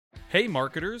Hey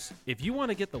marketers, if you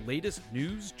want to get the latest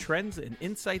news, trends, and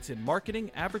insights in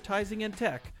marketing, advertising, and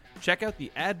tech, check out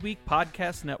the Adweek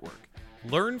Podcast Network.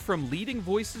 Learn from leading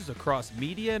voices across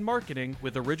media and marketing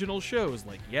with original shows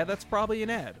like Yeah, That's Probably an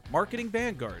Ad, Marketing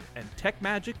Vanguard, and Tech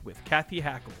Magic with Kathy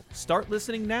Hackle. Start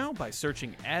listening now by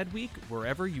searching Adweek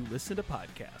wherever you listen to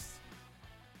podcasts.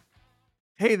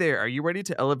 Hey there, are you ready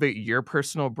to elevate your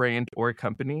personal brand or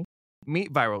company?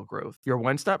 Meet Viral Growth, your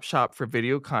one-stop shop for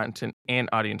video content and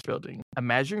audience building.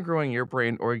 Imagine growing your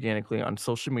brand organically on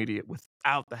social media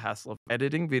without the hassle of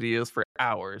editing videos for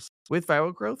hours. With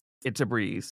Viral Growth, it's a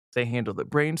breeze. They handle the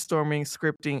brainstorming,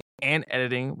 scripting, and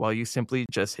editing while you simply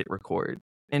just hit record.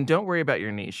 And don't worry about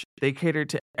your niche. They cater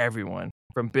to everyone,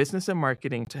 from business and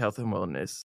marketing to health and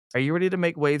wellness. Are you ready to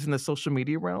make waves in the social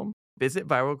media realm? Visit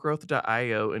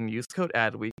viralgrowth.io and use code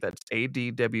ADWEEK, that's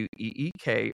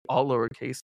ADWEEK, all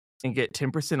lowercase, and get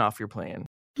 10% off your plan.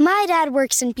 My dad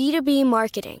works in B2B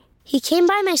marketing. He came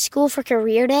by my school for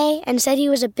career day and said he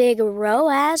was a big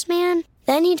ROAS man.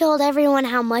 Then he told everyone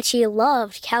how much he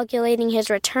loved calculating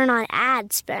his return on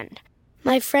ad spend.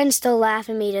 My friends still laugh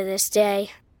at me to this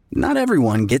day. Not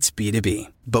everyone gets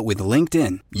B2B, but with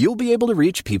LinkedIn, you'll be able to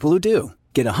reach people who do.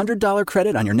 Get a $100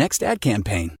 credit on your next ad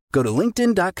campaign. Go to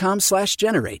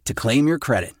linkedin.com/generate to claim your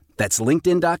credit. That's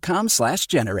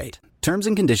linkedin.com/generate. Terms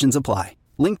and conditions apply.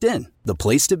 LinkedIn, the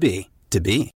place to be, to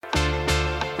be.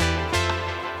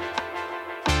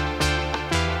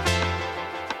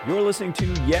 You're listening to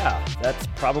Yeah, That's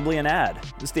Probably an Ad.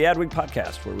 This is the Adweek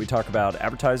podcast where we talk about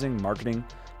advertising, marketing,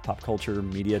 pop culture,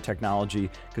 media, technology,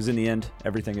 because in the end,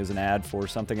 everything is an ad for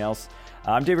something else.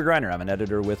 I'm David Greiner. I'm an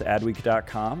editor with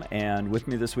Adweek.com, and with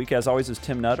me this week, as always, is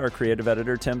Tim Nutt, our creative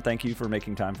editor. Tim, thank you for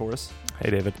making time for us. Hey,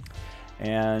 David.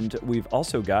 And we've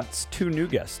also got two new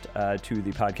guests to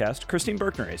the podcast. Christine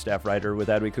Berkner, a staff writer with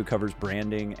Adweek who covers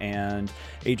branding and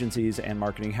agencies and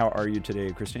marketing. How are you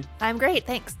today, Christine? I'm great,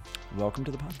 thanks. Welcome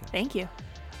to the podcast. Thank you.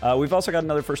 We've also got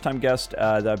another first-time guest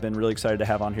that I've been really excited to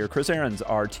have on here. Chris Ahrens,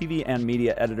 our TV and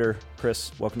media editor.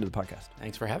 Chris, welcome to the podcast.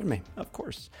 Thanks for having me. Of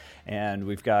course. And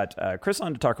we've got Chris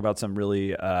on to talk about some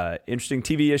really interesting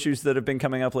TV issues that have been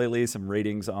coming up lately, some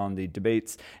ratings on the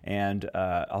debates, and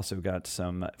also got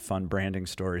some fun branding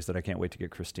stories that I can't wait to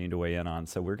get Christine to weigh in on.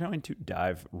 So we're going to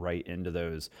dive right into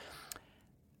those.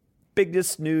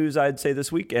 Biggest news, I'd say,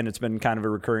 this week, and it's been kind of a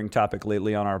recurring topic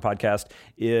lately on our podcast,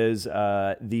 is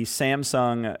the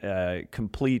Samsung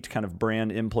complete kind of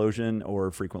brand implosion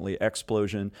or frequently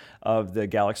explosion of the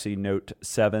Galaxy Note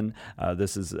 7.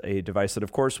 This is a device that,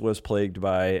 of course, was plagued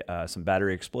by some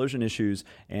battery explosion issues,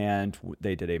 and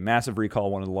they did a massive recall,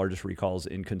 one of the largest recalls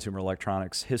in consumer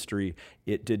electronics history.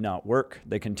 It did not work.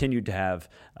 They continued to have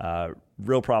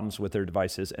real problems with their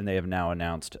devices, and they have now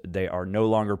announced they are no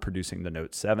longer producing the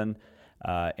Note 7.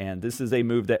 And this is a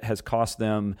move that has cost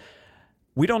them,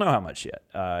 we don't know how much yet.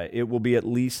 It will be at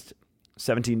least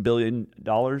 $17 billion,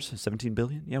 17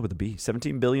 billion? Yeah, with a B,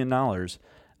 $17 billion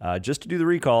just to do the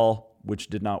recall, which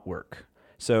did not work.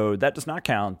 So that does not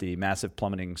count the massive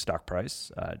plummeting stock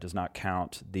price, does not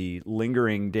count the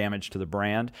lingering damage to the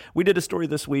brand. We did a story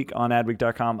this week on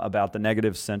Adweek.com about the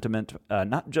negative sentiment,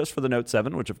 not just for the Note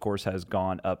 7, which of course has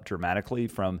gone up dramatically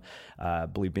from, I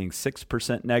believe, being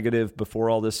 6% negative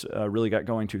before all this really got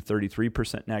going to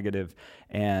 33% negative.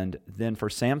 And then for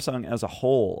Samsung as a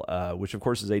whole, which of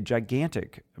course is a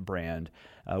gigantic brand,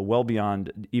 well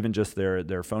beyond even just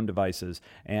their phone devices.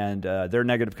 And their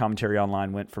negative commentary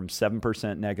online went from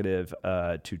 7% negative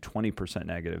to 20%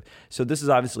 negative. So this is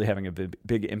obviously having a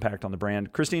big impact on the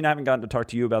brand. Christine, I haven't gotten to talk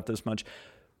to you about this much.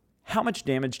 How much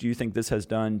damage do you think this has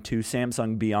done to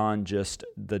Samsung beyond just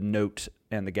the Note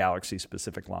and the Galaxy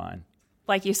specific line?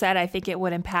 Like you said, I think it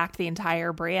would impact the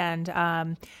entire brand.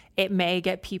 It may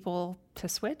get people to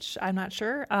switch. I'm not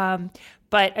sure.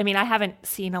 But I mean, I haven't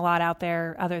seen a lot out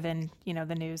there other than,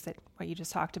 the news that what you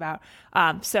just talked about.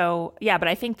 So yeah, but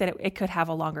I think that it could have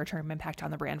a longer term impact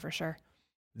on the brand for sure.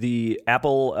 The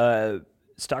Apple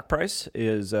stock price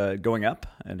is going up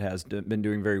and has been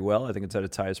doing very well. I think it's at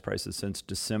its highest prices since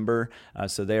December.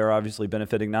 So they are obviously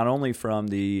benefiting not only from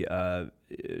the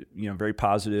very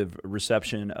positive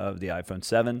reception of the iPhone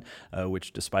 7,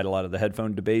 which despite a lot of the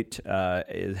headphone debate,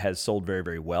 it has sold very,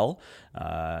 very well.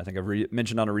 I think I've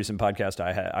mentioned on a recent podcast,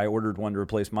 I ordered one to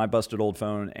replace my busted old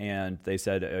phone, and they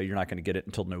said, you're not going to get it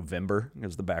until November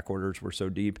because the back orders were so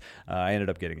deep. I ended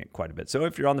up getting it quite a bit. So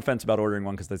if you're on the fence about ordering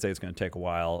one because they say it's going to take a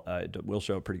while, it will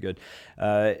show up pretty good.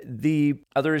 The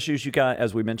other issues you got,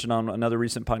 as we mentioned on another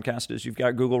recent podcast, is you've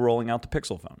got Google rolling out the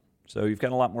Pixel phone. So you've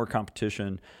got a lot more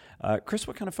competition. Chris,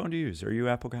 what kind of phone do you use? Are you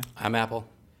an Apple guy? I'm Apple.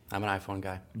 I'm an iPhone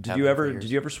guy. Did you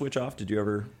ever switch off? Did you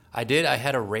ever? I did. I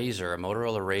had a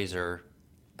Motorola Razr,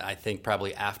 I think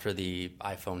probably after the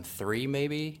iPhone 3,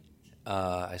 maybe,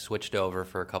 I switched over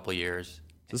for a couple years.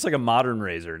 So it's like a modern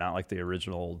Razr, not like the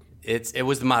original. It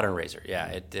was the modern Razr,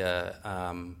 yeah.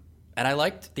 And I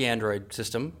liked the Android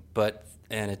system,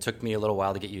 and it took me a little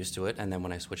while to get used to it. And then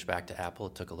when I switched back to Apple,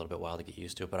 it took a little bit while to get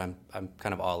used to it. But I'm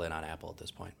kind of all in on Apple at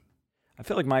this point. I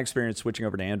feel like my experience switching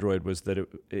over to Android was that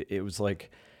it was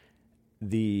like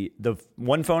the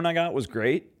one phone I got was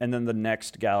great, and then the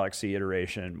next Galaxy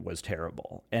iteration was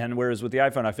terrible. And whereas with the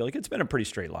iPhone, I feel like it's been a pretty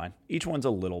straight line. Each one's a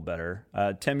little better.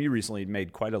 Tim, you recently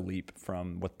made quite a leap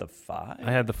from the 5?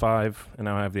 I had the 5, and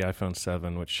now I have the iPhone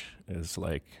 7, which is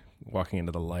like walking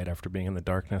into the light after being in the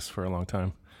darkness for a long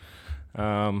time.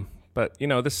 But,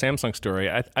 this Samsung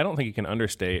story, I don't think you can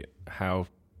understate how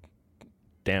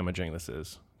damaging this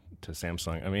is to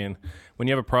Samsung. I mean, when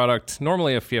you have a product,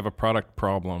 normally if you have a product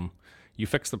problem, you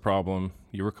fix the problem,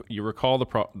 you recall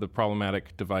the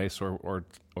problematic device or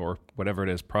whatever it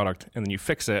is, product, and then you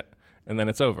fix it, and then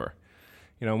it's over.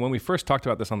 When we first talked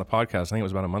about this on the podcast, I think it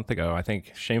was about a month ago, I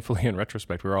think shamefully in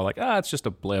retrospect, we were all like, it's just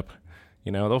a blip.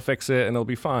 They'll fix it and it'll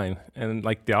be fine. And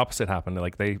like the opposite happened.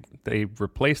 Like they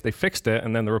fixed it,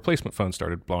 and then the replacement phone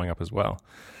started blowing up as well.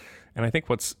 And I think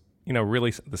what's,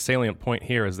 really the salient point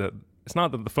here is that it's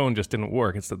not that the phone just didn't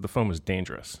work, it's that the phone was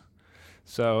dangerous.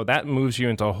 So that moves you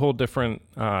into a whole different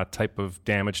type of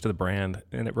damage to the brand.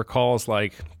 And it recalls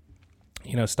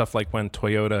stuff like when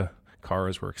Toyota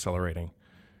cars were accelerating,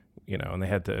 and they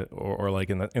had to, or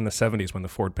like in the 70s when the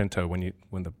Ford Pinto, when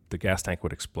the gas tank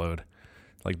would explode.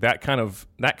 Like that kind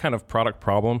of product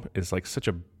problem is like such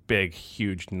a big,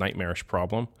 huge, nightmarish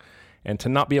problem. And to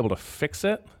not be able to fix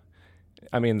it,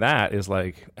 I mean, that is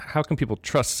like, how can people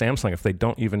trust Samsung if they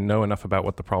don't even know enough about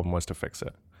what the problem was to fix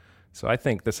it? So I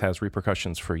think this has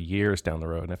repercussions for years down the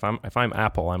road. And if I'm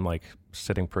Apple, I'm like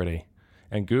sitting pretty.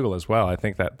 And Google as well. I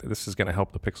think that this is going to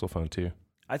help the Pixel phone too.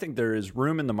 I think there is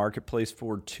room in the marketplace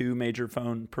for 2 major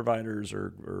phone providers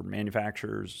or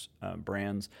manufacturers,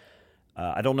 brands.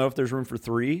 I don't know if there's room for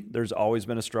 3. There's always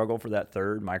been a struggle for that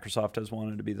third. Microsoft has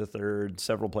wanted to be the third.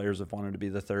 Several players have wanted to be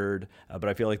the third. But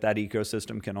I feel like that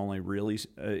ecosystem can only really,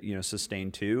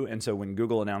 sustain 2. And so when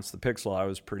Google announced the Pixel, I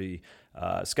was pretty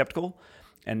skeptical.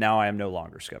 And now I am no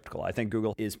longer skeptical. I think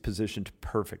Google is positioned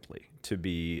perfectly to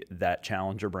be that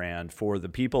challenger brand for the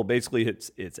people. Basically,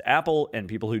 it's Apple and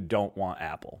people who don't want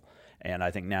Apple. And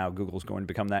I think now Google's going to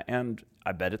become that. And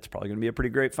I bet it's probably going to be a pretty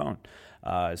great phone.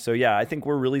 So yeah, I think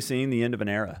we're really seeing the end of an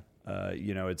era.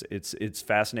 It's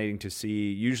fascinating to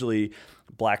see. Usually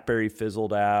BlackBerry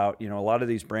fizzled out. A lot of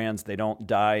these brands, they don't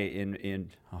die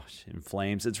in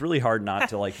flames. It's really hard not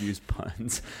to like use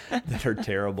puns that are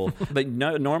terrible. But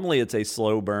normally it's a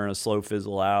slow burn, a slow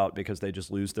fizzle out because they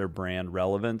just lose their brand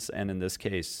relevance. And in this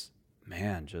case,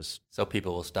 man, just... So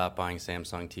people will stop buying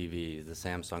Samsung TVs, the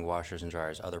Samsung washers and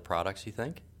dryers, other products, you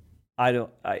think? I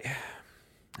don't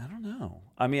know.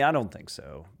 I mean, I don't think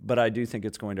so. But I do think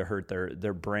it's going to hurt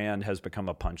their brand has become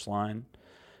a punchline.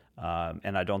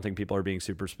 And I don't think people are being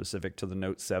super specific to the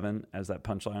Note 7 as that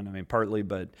punchline. I mean, partly,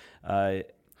 but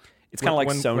it's kind of like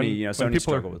Sony. Sony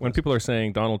struggled with this. When people are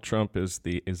saying Donald Trump is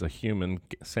a human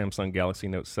Samsung Galaxy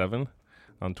Note 7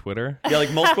 on Twitter. Yeah,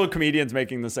 like multiple comedians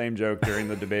making the same joke during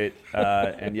the debate.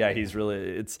 And yeah,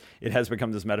 it has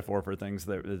become this metaphor for things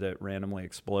that randomly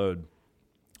explode.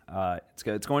 It's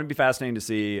going to be fascinating to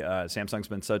see. Samsung's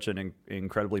been such an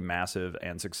incredibly massive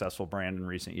and successful brand in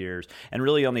recent years. And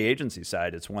really on the agency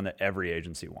side, it's one that every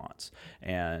agency wants.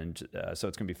 And so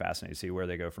it's going to be fascinating to see where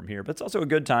they go from here. But it's also a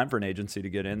good time for an agency to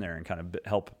get in there and kind of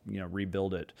help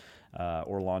rebuild it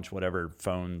or launch whatever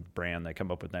phone brand they come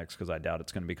up with next, because I doubt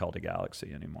it's going to be called a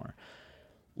Galaxy anymore.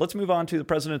 Let's move on to the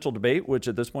presidential debate, which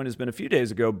at this point has been a few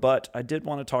days ago, but I did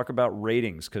want to talk about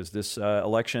ratings because this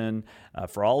election,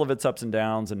 for all of its ups and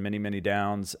downs and many, many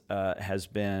downs, has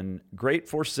been great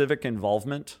for civic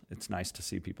involvement. It's nice to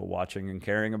see people watching and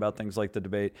caring about things like the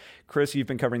debate. Chris, you've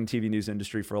been covering the TV news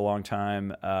industry for a long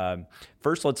time.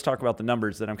 First, let's talk about the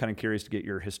numbers. Then I'm kind of curious to get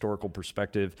your historical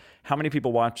perspective. How many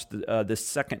people watched this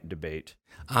second debate?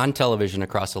 On television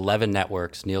across 11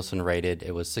 networks, Nielsen rated,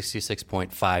 it was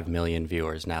 66.5 million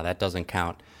viewers. Now, that doesn't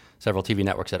count several TV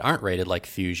networks that aren't rated, like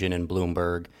Fusion and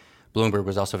Bloomberg. Bloomberg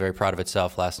was also very proud of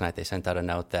itself last night. They sent out a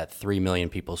note that 3 million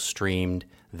people streamed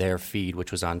their feed,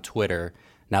 which was on Twitter.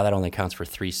 Now that only counts for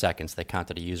 3 seconds. They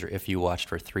counted a user if you watched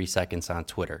for 3 seconds on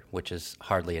Twitter, which is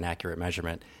hardly an accurate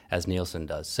measurement, as Nielsen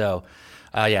does. So,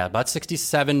 about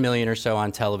 67 million or so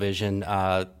on television,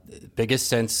 biggest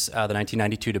since the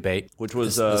 1992 debate. Which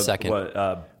was the second.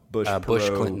 Bush,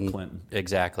 Clinton.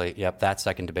 Exactly. Yep, that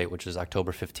second debate, which was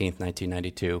October 15th,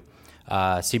 1992.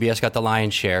 CBS got the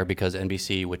lion's share because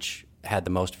NBC, which had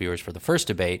the most viewers for the first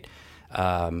debate,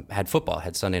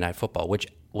 had Sunday Night Football, which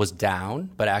was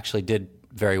down, but actually did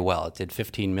very well. It did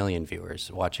 15 million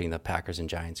viewers watching the Packers and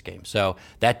Giants game. So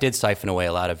that did siphon away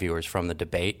a lot of viewers from the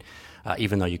debate,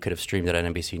 even though you could have streamed it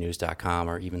on NBCnews.com,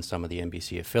 or even some of the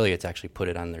NBC affiliates actually put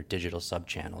it on their digital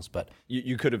sub-channels. But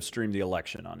you could have streamed the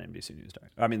election on NBCnews.com.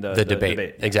 I mean, the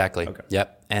debate. Exactly. Okay.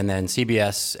 Yep. And then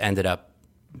CBS ended up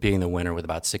being the winner with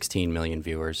about 16 million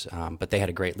viewers. But they had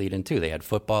a great lead in, too. They had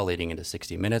football leading into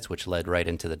 60 Minutes, which led right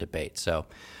into the debate. So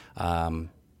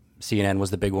CNN was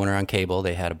the big winner on cable.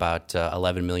 They had about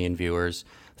 11 million viewers,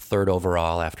 third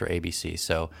overall after ABC.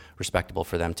 So respectable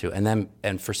for them too.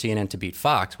 And for CNN to beat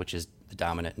Fox, which is the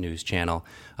dominant news channel,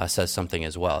 says something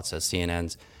as well. It says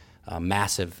CNN's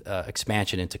massive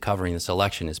expansion into covering this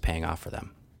election is paying off for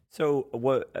them. So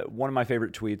one of my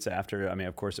favorite tweets after, I mean,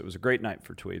 of course, it was a great night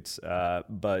for tweets,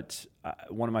 but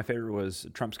one of my favorite was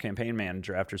Trump's campaign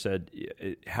manager after said,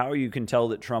 how you can tell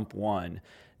that Trump won.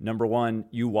 Number one,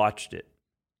 you watched it.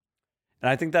 And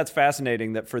I think that's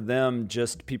fascinating that for them,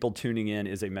 just people tuning in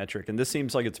is a metric. And this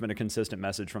seems like it's been a consistent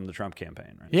message from the Trump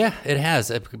campaign, right? Yeah, it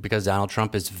has, because Donald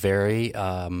Trump is very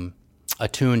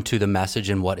attuned to the message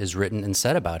and what is written and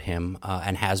said about him,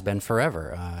 and has been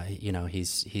forever.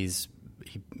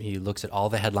 He looks at all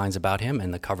the headlines about him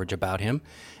and the coverage about him.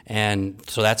 And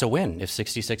so that's a win. If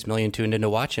 66 million tuned in to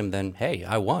watch him, then, hey,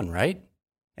 I won, right?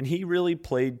 And he really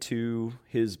played to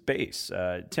his base.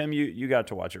 Tim, you got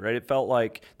to watch it, right? It felt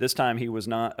like this time Trump was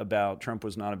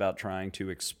not about trying to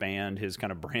expand his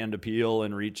kind of brand appeal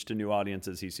and reach to new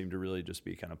audiences. He seemed to really just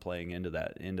be kind of playing into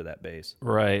that base.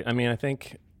 Right. I mean, I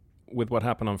think with what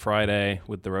happened on Friday,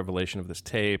 with the revelation of this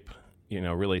tape,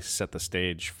 really set the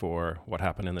stage for what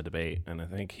happened in the debate. And I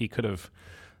think he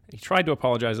tried to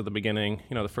apologize at the beginning.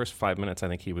 The first 5 minutes, I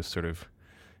think he was sort of,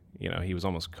 he was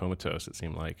almost comatose, it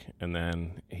seemed like. And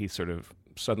then he sort of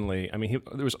suddenly,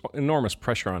 there was enormous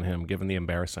pressure on him given the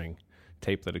embarrassing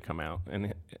tape that had come out.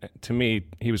 And to me,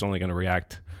 he was only going to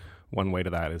react one way to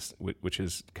that, which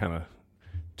is kind of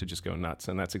to just go nuts.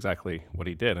 And that's exactly what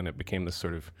he did. And it became this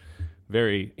sort of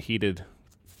very heated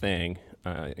thing.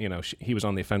 He was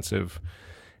on the offensive.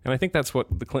 And I think that's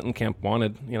what the Clinton camp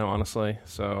wanted, honestly.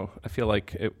 So I feel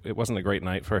like it wasn't a great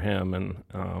night for him. And,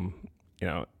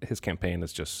 his campaign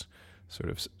is just sort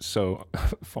of so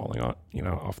falling on,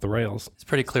 off the rails. It's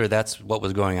pretty clear that's what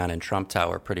was going on in Trump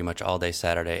Tower pretty much all day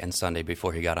Saturday and Sunday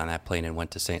before he got on that plane and went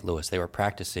to St. Louis. They were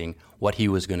practicing what he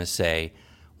was going to say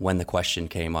when the question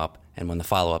came up and when the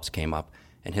follow-ups came up.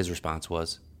 And his response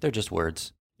was, they're just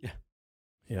words. Yeah.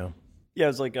 Yeah. Yeah, it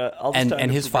was like,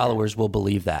 and his followers will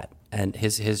believe that. And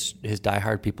his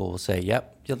diehard people will say,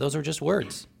 yep, those are just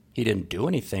words. He didn't do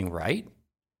anything, right?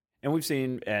 And we've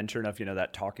seen, and sure enough,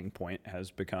 that talking point has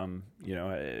become,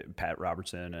 Pat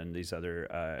Robertson and these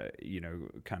other,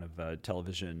 kind of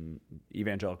television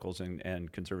evangelicals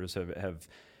and conservatives have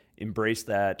embraced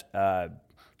that.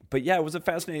 But yeah, it was a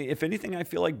fascinating, if anything, I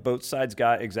feel like both sides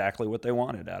got exactly what they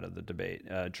wanted out of the debate.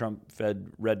 Trump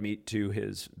fed red meat to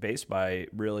his base by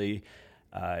really,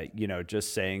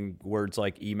 just saying words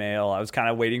like email. I was kind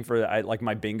of waiting for,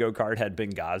 my bingo card had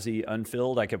Benghazi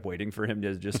unfilled. I kept waiting for him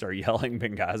to just start yelling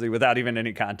Benghazi without even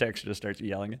any context, just starts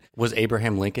yelling it. Was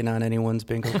Abraham Lincoln on anyone's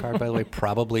bingo card, by the way?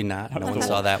 Probably not. No one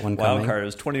saw that one coming. Wild card, it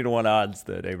was 20-1 odds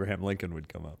that Abraham Lincoln would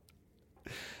come up.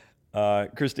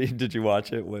 Christine, did you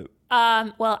watch it? Well,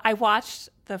 I watched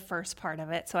the first part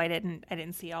of it, so I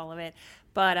didn't see all of it.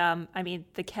 But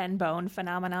the Ken Bone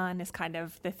phenomenon is kind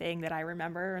of the thing that I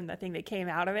remember and the thing that came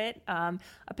out of it.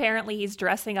 Apparently, he's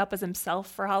dressing up as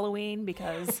himself for Halloween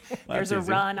because there's a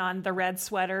run on the red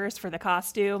sweaters for the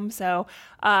costume. So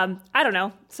I don't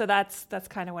know. So that's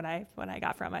kind of what I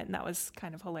got from it, and that was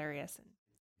kind of hilarious.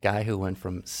 Guy who went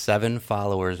from 7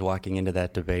 followers walking into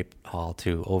that debate hall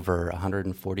to over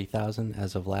 140,000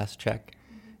 as of last check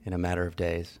in a matter of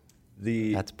days.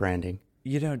 That's branding.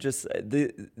 Just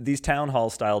these town hall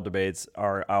style debates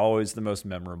are always the most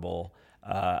memorable.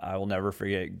 I will never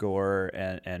forget Gore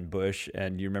and Bush.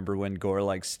 And you remember when Gore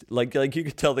like you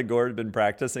could tell that Gore had been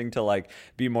practicing to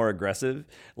be more aggressive.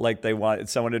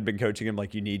 Someone had been coaching him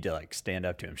you need to stand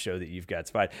up to him, show that you've got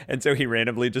spite. And so he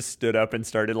randomly just stood up and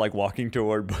started walking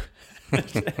toward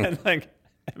Bush. and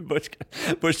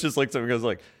Bush just looks at him and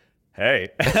goes hey.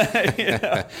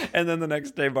 And then the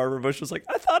next day Barbara Bush was like,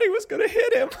 I thought he was going to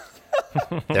hit him.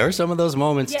 There were some of those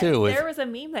moments too. There was a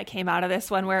meme that came out of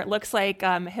this one where it looks like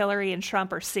Hillary and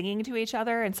Trump are singing to each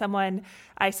other. And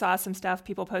I saw some stuff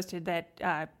people posted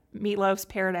that Meatloaf's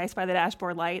Paradise by the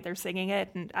Dashboard Light. They're singing it,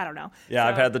 and I don't know. Yeah,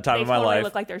 I've had the time of my life. They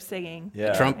look like they're singing.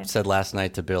 Yeah. Trump said last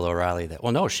night to Bill O'Reilly that,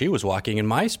 well, no, she was walking in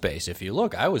my space. If you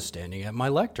look, I was standing at my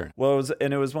lectern. Well,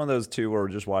 it was one of those two where we're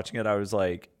just watching it. I was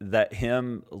like, that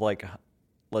him, like,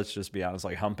 let's just be honest,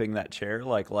 like humping that chair,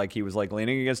 like he was like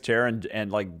leaning against chair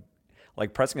and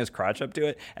like pressing his crotch up to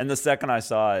it. And the second I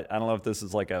saw it, I don't know if this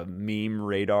is like a meme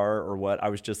radar or what, I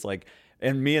was just like,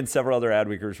 and me and several other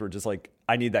Adweekers were just like,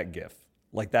 I need that GIF.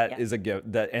 Like that is a GIF.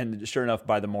 And sure enough,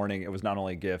 by the morning, it was not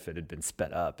only a GIF, it had been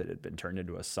sped up, it had been turned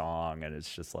into a song. And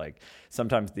it's just like,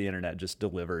 sometimes the internet just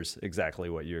delivers exactly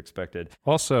what you expected.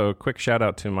 Also, quick shout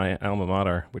out to my alma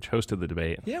mater, which hosted the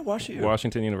debate. Yeah,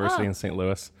 Washington University in St.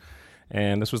 Louis.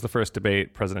 And this was the first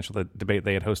presidential debate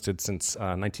they had hosted since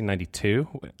 1992,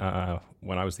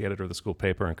 when I was the editor of the school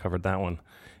paper and covered that one.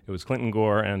 It was Clinton,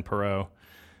 Gore, and Perot.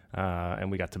 And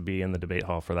we got to be in the debate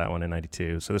hall for that one in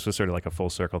 92. So this was sort of like a full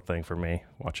circle thing for me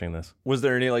watching this. Was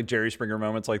there any like Jerry Springer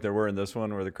moments like there were in this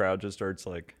one where the crowd just starts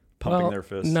like pumping their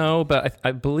fists? No, but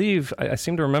I believe, I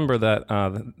seem to remember that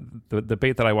the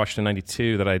debate that I watched in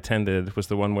 92 that I attended was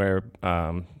the one where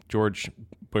George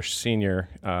Bush Sr.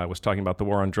 Was talking about the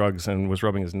war on drugs and was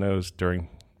rubbing his nose during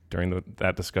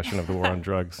that discussion of the war on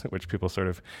drugs, which people sort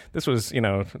of, this was,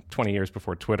 20 years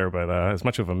before Twitter, but as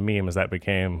much of a meme as that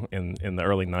became in the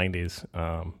early 90s,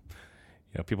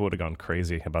 people would have gone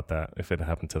crazy about that if it had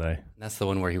happened today. That's the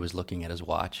one where he was looking at his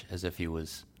watch as if he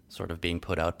was sort of being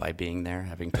put out by being there,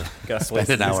 having to spend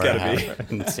an hour and a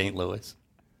half in St. Louis.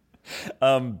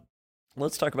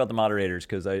 Let's talk about the moderators,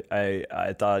 because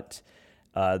I thought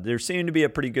there seemed to be a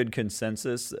pretty good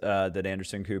consensus that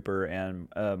Anderson Cooper and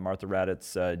Martha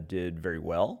Raddatz did very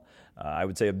well. I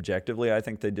would say objectively, I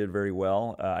think they did very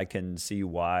well. I can see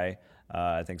why.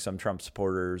 I think some Trump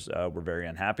supporters were very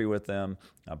unhappy with them.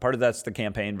 Part of that's the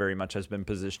campaign very much has been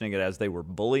positioning it as they were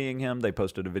bullying him. They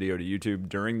posted a video to YouTube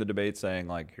during the debate saying,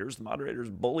 like, here's the moderators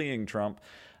bullying Trump,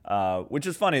 which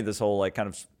is funny, this whole like kind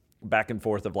of back and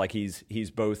forth of like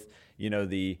he's both,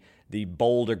 the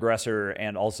bold aggressor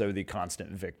and also the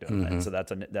constant victim. Mm-hmm. And so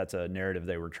that's a narrative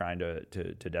they were trying to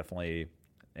definitely,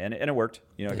 and it worked.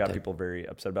 It got people very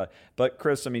upset about it. But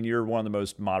Chris, I mean, you're one of the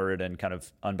most moderate and kind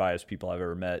of unbiased people I've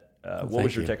ever met. What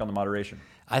was your take on the moderation?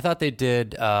 I thought they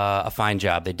did a fine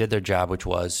job. They did their job, which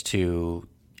was to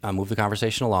move the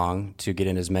conversation along, to get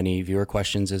in as many viewer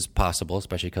questions as possible,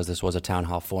 especially because this was a town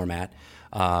hall format.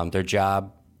 Their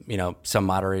job, some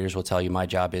moderators will tell you my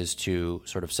job is to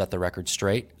sort of set the record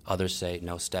straight. Others say,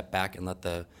 no, step back and let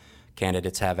the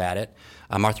candidates have at it.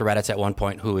 Martha Raddatz, at one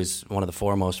point, who is one of the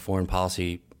foremost foreign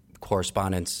policy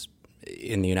correspondents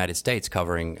in the United States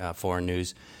covering foreign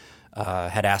news,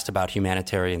 had asked about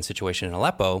humanitarian situation in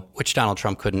Aleppo, which Donald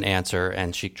Trump couldn't answer,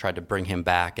 and she tried to bring him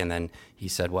back, and then he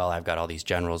said, well, I've got all these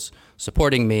generals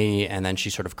supporting me, and then she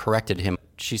sort of corrected him.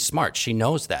 She's smart. She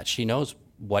knows that. She knows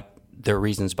what their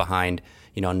reasons behind,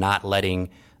 not letting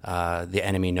the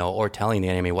enemy know or telling the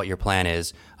enemy what your plan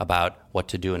is about what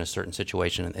to do in a certain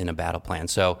situation in a battle plan.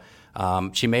 So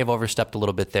she may have overstepped a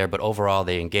little bit there, but overall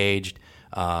they engaged.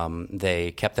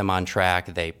 They kept them on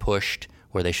track. They pushed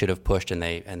where they should have pushed, and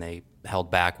they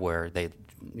held back where they,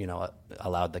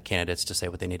 allowed the candidates to say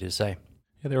what they needed to say.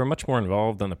 Yeah, they were much more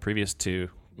involved than the previous two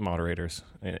moderators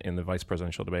in the vice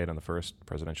presidential debate and the first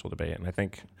presidential debate. And I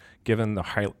think, given the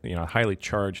highly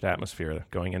charged atmosphere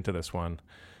going into this one,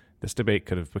 this debate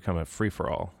could have become a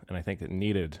free-for-all. And I think it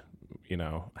needed,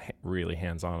 really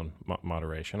hands-on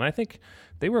moderation. And I think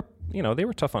they were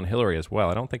tough on Hillary as well.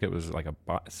 I don't think it was like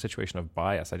a situation of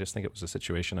bias. I just think it was a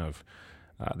situation of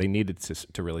they needed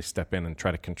to really step in and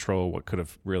try to control what could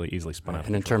have really easily spun out.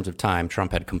 And in terms of time,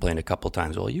 Trump had complained a couple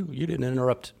times, well, you didn't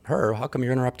interrupt her. How come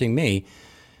you're interrupting me?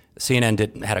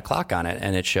 CNN had a clock on it,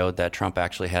 and it showed that Trump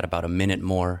actually had about a minute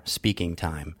more speaking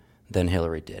time than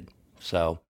Hillary did.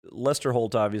 So Lester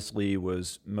Holt obviously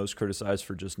was most criticized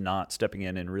for just not stepping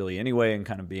in really any way and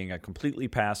kind of being a completely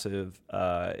passive,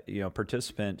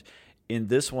 participant. In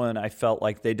this one, I felt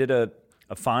like they did a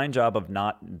fine job of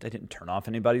they didn't turn off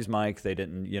anybody's mic. They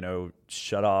didn't,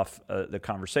 shut off the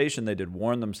conversation. They did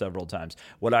warn them several times.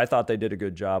 What I thought they did a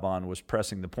good job on was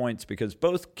pressing the points, because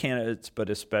both candidates, but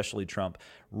especially Trump,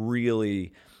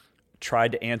 really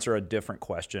tried to answer a different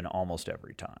question almost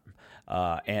every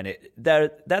time. And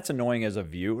that's annoying as a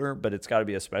viewer, but it's got to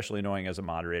be especially annoying as a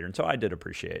moderator. And so I did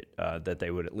appreciate that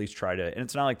they would at least try to, and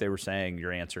it's not like they were saying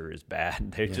your answer is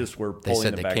bad. They just were pulling They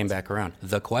said they came back around.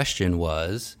 The question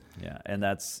was... Yeah, and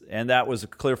that was a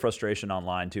clear frustration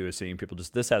online too, is seeing people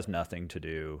just, this has nothing to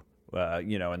do,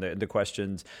 and the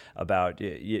questions about,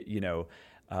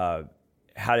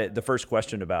 had the first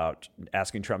question about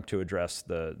asking Trump to address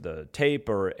the tape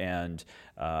with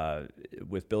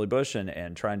Billy Bush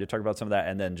and trying to talk about some of that,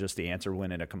 and then just the answer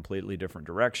went in a completely different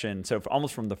direction. So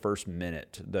almost from the first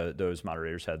minute, those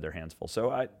moderators had their hands full.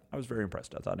 So I was very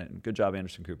impressed. I thought, good job,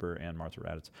 Anderson Cooper and Martha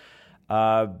Raddatz.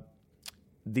 I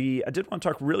did want to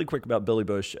talk really quick about Billy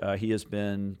Bush. He has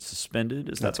been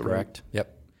suspended. That's correct.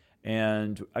 Yep.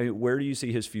 And where do you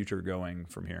see his future going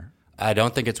from here? I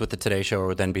don't think it's with the Today Show or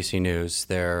with NBC News.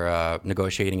 They're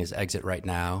negotiating his exit right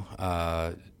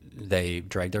now. They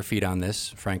dragged their feet on this.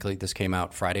 Frankly, this came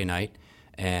out Friday night,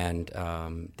 and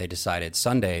they decided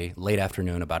Sunday, late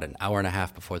afternoon, about an hour and a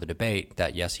half before the debate,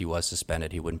 that yes, he was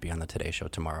suspended. He wouldn't be on the Today Show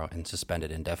tomorrow, and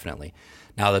suspended indefinitely.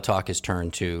 Now the talk has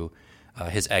turned to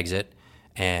his exit,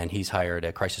 and he's hired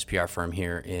a crisis PR firm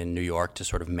here in New York to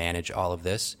sort of manage all of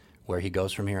this. Where he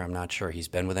goes from here, I'm not sure. He's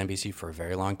been with NBC for a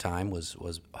very long time, was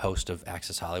host of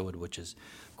Access Hollywood, which is,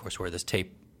 of course, where this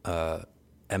tape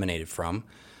emanated from.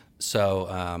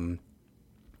 So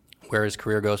where his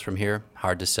career goes from here,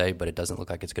 hard to say, but it doesn't look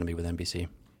like it's going to be with NBC.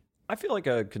 I feel like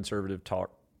a conservative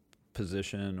talk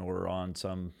position or on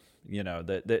some,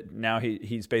 that now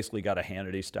he's basically got a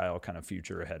Hannity-style kind of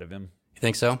future ahead of him. You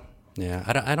think so? Yeah,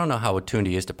 I don't know how attuned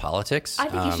he is to politics. I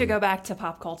think he should go back to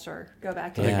pop culture, go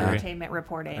back to entertainment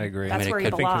reporting. I agree. That's where he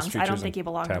belongs. I don't think he in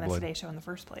belonged on the tabloid. Today Show in the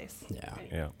first place.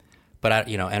 Yeah. But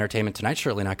Entertainment Tonight's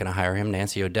certainly not going to hire him.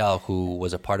 Nancy O'Dell, who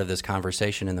was a part of this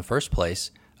conversation in the first place,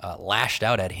 lashed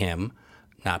out at him,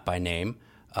 not by name,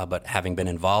 but having been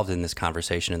involved in this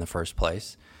conversation in the first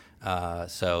place.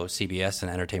 So CBS and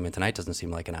Entertainment Tonight doesn't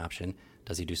seem like an option.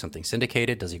 Does he do something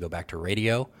syndicated? Does he go back to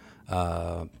radio?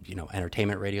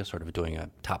 Entertainment radio, sort of doing a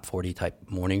top 40 type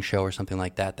morning show or something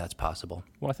like that? That's possible.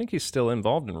 Well, I think he's still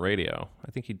involved in radio.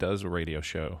 I think he does a radio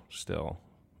show still.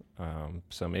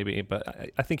 So maybe,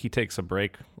 but I think he takes a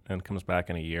break and comes back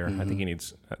in a year. Mm-hmm. I think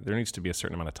there needs to be a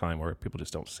certain amount of time where people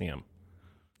just don't see him.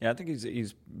 Yeah, I think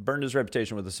he's burned his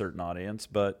reputation with a certain audience,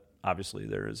 but obviously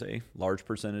there is a large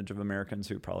percentage of Americans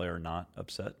who probably are not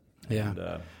upset.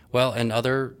 Yeah. And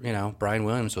other, Brian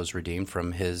Williams was redeemed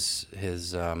from his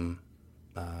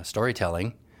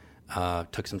storytelling,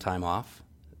 took some time off.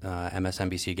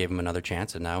 MSNBC gave him another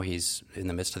chance, and now he's in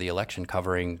the midst of the election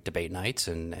covering debate nights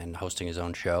and hosting his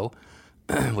own show,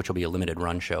 which will be a limited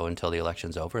run show until the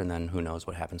election's over, and then who knows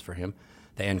what happens for him.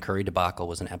 The Ann Curry debacle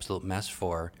was an absolute mess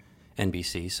for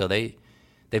NBC, so they've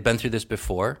been through this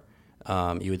before.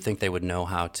 You would think they would know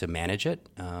how to manage it,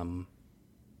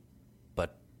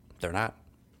 but they're not.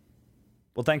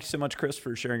 Well, thank you so much, Chris,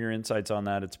 for sharing your insights on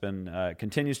that. It's been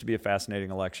continues to be a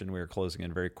fascinating election. We are closing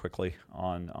in very quickly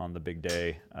on the big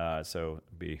day, so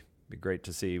it'd be great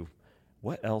to see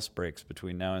what else breaks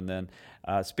between now and then.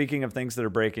 Speaking of things that are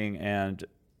breaking and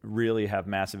really have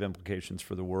massive implications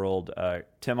for the world,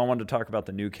 Tim, I wanted to talk about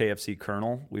the new KFC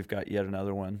Colonel. We've got yet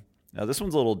another one. Now, this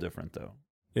one's a little different, though.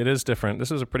 It is different.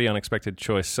 This is a pretty unexpected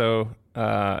choice. So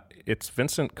it's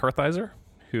Vincent Kartheiser,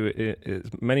 who is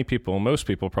most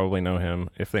people probably know him,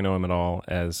 if they know him at all,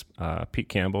 as Pete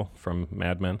Campbell from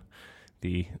Mad Men,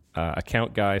 the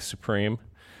account guy supreme.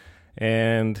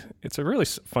 And it's a really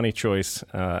funny choice,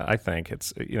 I think.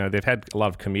 It's they've had a lot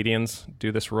of comedians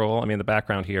do this role. I mean, the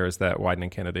background here is that Wieden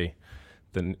and Kennedy,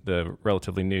 the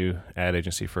relatively new ad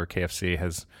agency for KFC,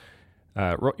 has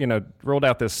rolled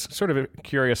out this sort of a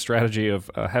curious strategy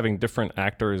of having different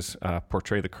actors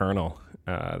portray the Colonel,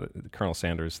 Colonel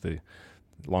Sanders, the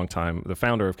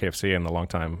founder of KFC and the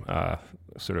longtime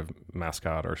sort of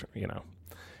mascot or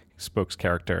spokes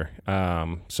character.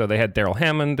 So they had Daryl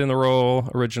Hammond in the role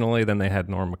originally. Then they had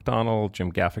Norm Macdonald.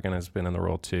 Jim Gaffigan has been in the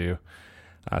role too.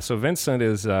 So Vincent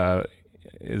is certainly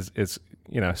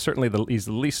he's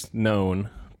the least known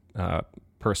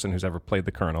person who's ever played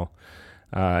the Colonel.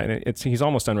 And he's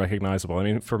almost unrecognizable. I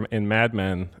mean, in Mad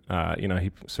Men,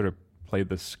 he sort of played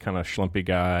this kind of schlumpy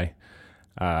guy.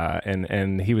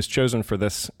 And he was chosen for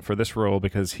this role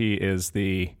because he is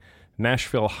the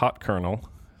Nashville hot colonel,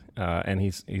 and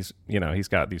he's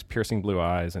got these piercing blue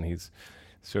eyes, and he's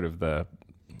sort of the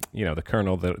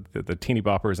colonel that the teeny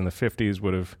boppers in the 50s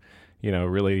would have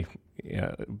really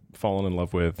fallen in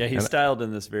love with. Yeah, he's styled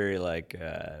in this very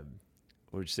what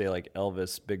would you say, like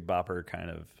Elvis Big Bopper kind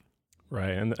of.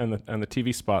 Right, and the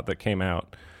TV spot that came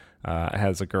out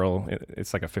has a girl.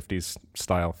 It's like a 50s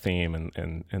style theme,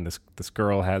 and this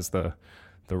girl has the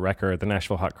record. The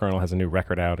Nashville Hot Colonel has a new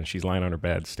record out, and she's lying on her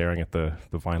bed staring at the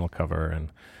vinyl cover.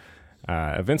 And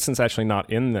Vincent's actually not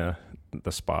in the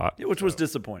spot, which was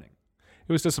disappointing.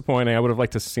 It was disappointing. I would have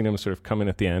liked to have seen him sort of come in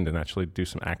at the end and actually do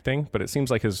some acting, but it seems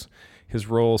like his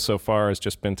role so far has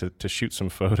just been to shoot some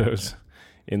photos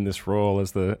in this role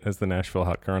as the Nashville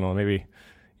Hot Colonel. Maybe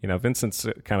Vincent's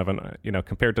kind of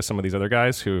compared to some of these other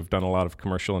guys who have done a lot of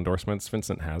commercial endorsements,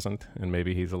 Vincent hasn't, and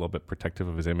maybe he's a little bit protective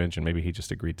of his image, and maybe he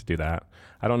just agreed to do that.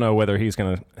 I don't know whether he's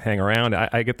going to hang around.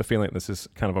 I get the feeling that this is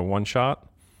kind of a one-shot.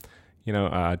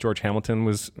 George Hamilton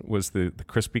was the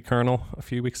crispy colonel a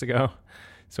few weeks ago,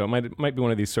 so it might be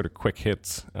one of these sort of quick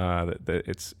hits. That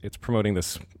it's promoting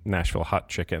this Nashville hot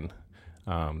chicken,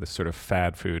 this sort of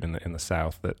fad food in the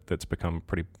South that's become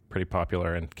pretty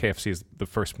popular, and KFC is the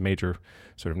first major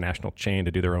sort of national chain to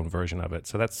do their own version of it.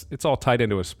 So it's all tied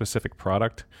into a specific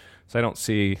product. So I don't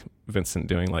see Vincent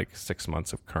doing like 6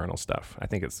 months of Colonel stuff. I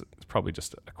think it's probably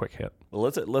just a quick hit. Well,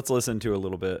 let's listen to a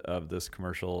little bit of this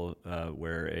commercial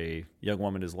where a young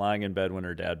woman is lying in bed when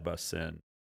her dad busts in.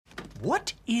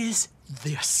 What is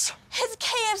this? It's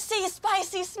KFC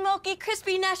spicy, smoky,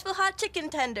 crispy Nashville hot chicken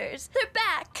tenders. They're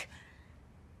back.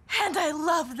 And I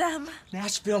love them.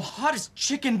 Nashville hot is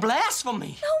chicken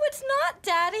blasphemy. No, it's not,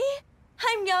 Daddy.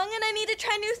 I'm young and I need to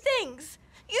try new things.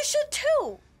 You should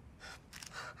too.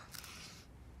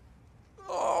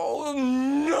 Oh,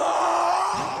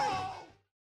 no!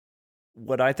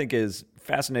 What I think is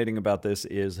fascinating about this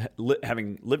is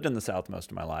having lived in the South most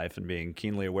of my life and being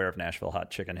keenly aware of Nashville hot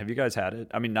chicken. Have you guys had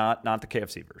it? I mean, not the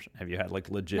KFC version. Have you had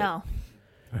like legit? No.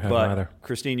 I haven't But either.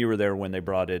 Christine, you were there when they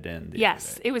brought it in.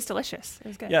 Yes, it was delicious. It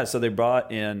was good. Yeah, so they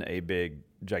brought in a big,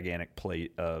 gigantic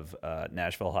plate of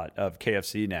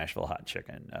KFC Nashville hot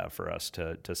chicken for us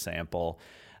to sample,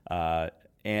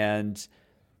 and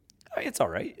it's all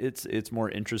right. It's more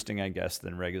interesting, I guess,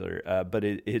 than regular. But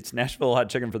it's Nashville hot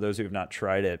chicken for those who have not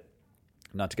tried it.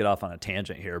 Not to get off on a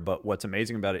tangent here, but what's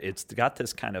amazing about it, it's got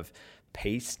this kind of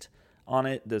paste on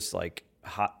it. This like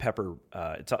hot pepper.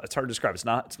 It's hard to describe. It's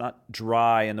not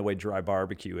dry in the way dry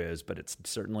barbecue is, but it's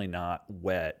certainly not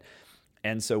wet.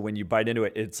 And so when you bite into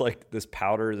it, it's like this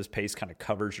powder, this paste kind of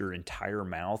covers your entire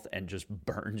mouth and just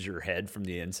burns your head from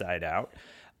the inside out.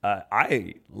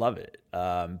 I love it,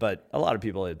 but a lot of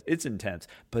people, it's intense.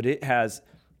 But it has,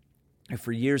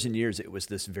 for years and years, it was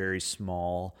this very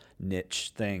small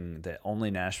niche thing that only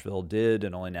Nashville did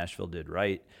and only Nashville did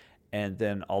right. And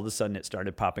then all of a sudden it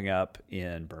started popping up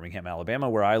in Birmingham, Alabama,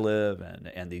 where I live.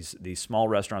 And these small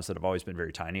restaurants that have always been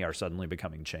very tiny are suddenly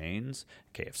becoming chains.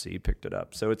 KFC picked it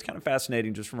up. So it's kind of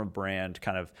fascinating just from a brand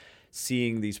kind of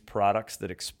seeing these products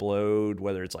that explode,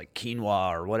 whether it's like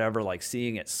quinoa or whatever, like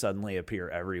seeing it suddenly appear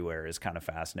everywhere is kind of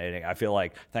fascinating. I feel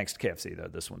like thanks to KFC, though,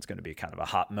 this one's going to be kind of a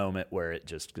hot moment where it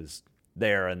just is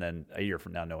there. And then a year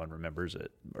from now, no one remembers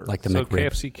it. Like the So McRib.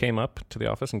 KFC came up to the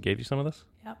office and gave you some of this?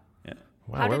 Yep. Yeah.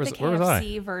 Wow, How where did was the where was I?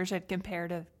 KFC version compare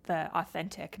to the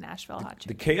authentic Nashville hot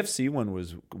The chicken? KFC one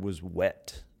was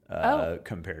wet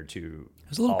compared to. It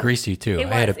was a little greasy too. It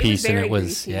I had a was piece and very it was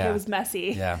greasy. yeah. It was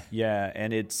messy. Yeah. Yeah,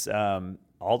 and it's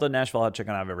all the Nashville hot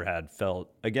chicken I've ever had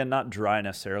felt, again, not dry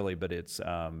necessarily, but it's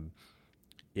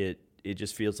it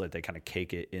just feels like they kind of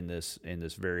cake it in this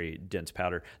very dense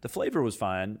powder. The flavor was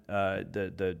fine.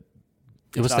 It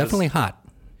was definitely hot.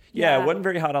 Yeah, Yeah. it wasn't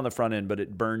very hot on the front end, but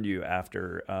it burned you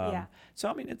after. Yeah. So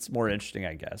I mean, it's more interesting,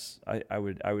 I guess. I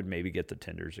would maybe get the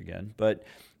tenders again, but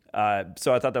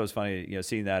so I thought that was funny,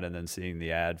 seeing that and then seeing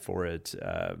the ad for it,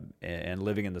 and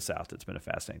living in the South, it's been a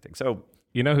fascinating thing. So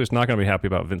You know who's not going to be happy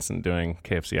about Vincent doing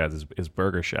KFC ads is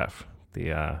Burger Chef,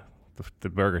 the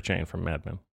burger chain from Mad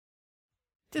Men.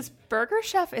 Does Burger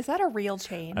Chef, is that a real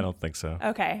chain? I don't think so.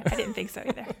 Okay, I didn't think so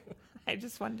either. I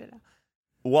just wanted to know.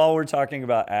 while we're talking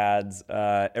about ads,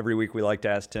 every week we like to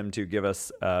ask Tim to give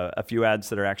us a few ads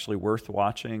that are actually worth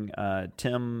watching.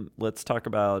 Tim, let's talk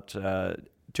about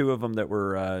two of them that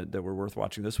were worth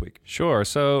watching this week. Sure.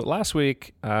 So last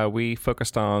week we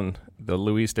focused on the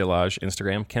Louise Delage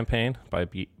Instagram campaign by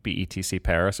BETC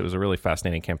Paris. It was a really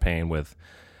fascinating campaign with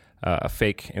a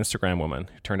fake Instagram woman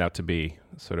who turned out to be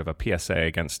sort of a PSA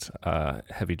against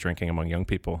heavy drinking among young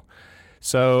people.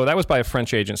 So that was by a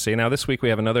French agency. Now this week we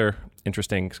have another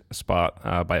interesting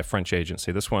spot by a French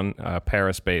agency. This one,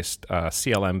 Paris-based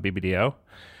CLM BBDO.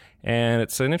 And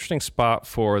it's an interesting spot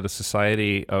for the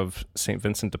Society of St.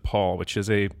 Vincent de Paul, which is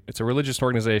it's a religious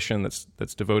organization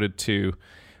that's devoted to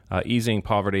easing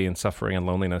poverty and suffering and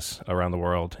loneliness around the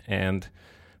world. And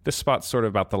this spot's sort of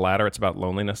about the latter. It's about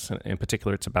loneliness. In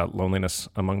particular, it's about loneliness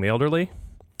among the elderly.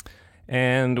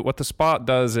 And what the spot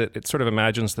does, it sort of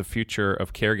imagines the future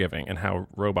of caregiving and how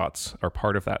robots are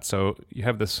part of that. So you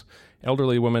have this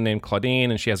elderly woman named Claudine,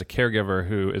 and she has a caregiver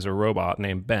who is a robot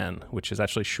named Ben, which is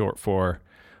actually short for,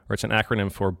 or it's an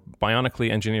acronym for Bionically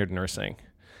Engineered Nursing.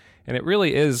 And it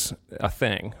really is a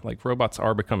thing. Like, robots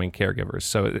are becoming caregivers.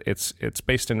 So it's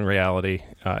based in reality.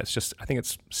 It's just, I think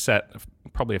it's set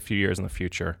probably a few years in the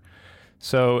future.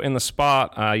 So in the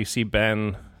spot, you see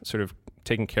Ben sort of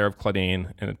taking care of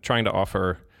Claudine and trying to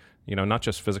offer not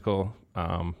just physical,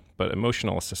 but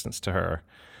emotional assistance to her.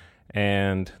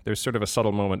 And there's sort of a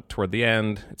subtle moment toward the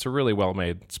end. It's a really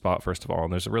well-made spot, first of all,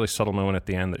 and there's a really subtle moment at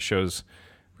the end that shows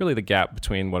really the gap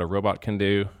between what a robot can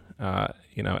do,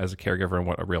 as a caregiver, and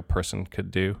what a real person could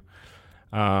do.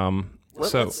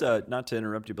 Let's not to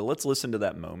interrupt you, but let's listen to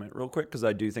that moment real quick, because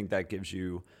I do think that gives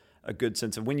you a good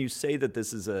sense of when you say that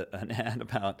this is an ad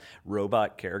about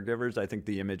robot caregivers. I think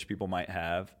the image people might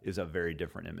have is a very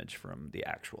different image from the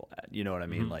actual ad. You know what I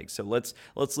mean? Mm-hmm. So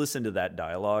let's listen to that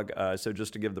dialogue. So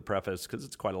just to give the preface, because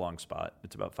it's quite a long spot,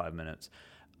 it's about 5 minutes.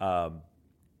 The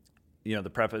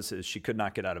preface is she could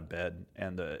not get out of bed,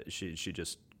 and she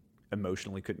just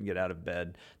emotionally couldn't get out of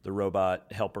bed. The robot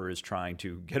helper is trying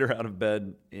to get her out of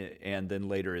bed, and then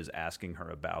later is asking her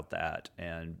about that,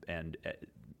 and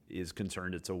is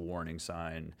concerned it's a warning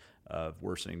sign of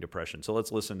worsening depression. So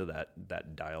let's listen to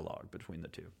that dialogue between the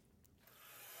two.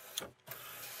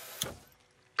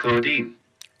 Claudine,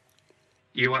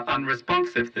 you are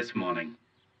unresponsive this morning.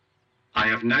 I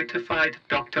have notified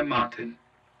Dr. Martin.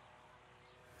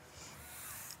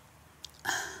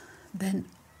 Ben,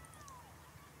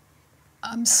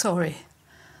 I'm sorry.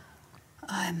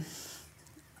 I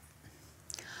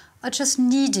just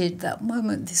needed that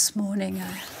moment this morning.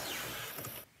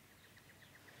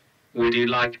 Would you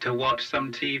like to watch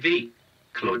some TV,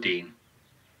 Claudine?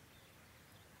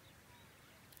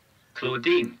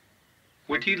 Claudine,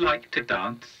 would you like to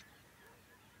dance?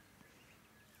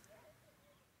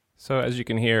 So as you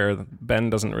can hear, Ben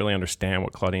doesn't really understand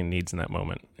what Claudine needs in that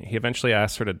moment. He eventually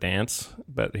asks her to dance,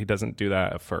 but he doesn't do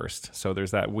that at first. So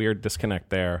there's that weird disconnect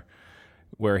there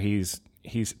where he's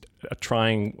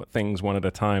trying things one at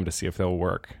a time to see if they'll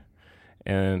work.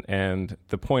 And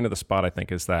the point of the spot, I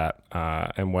think, is that,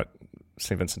 and what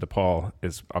St. Vincent de Paul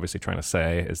is obviously trying to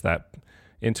say, is that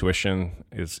intuition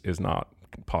is not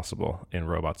possible in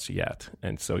robots yet.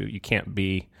 And so you can't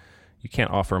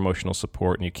offer emotional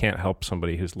support, and you can't help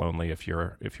somebody who's lonely if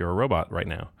you're a robot right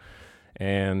now.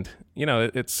 And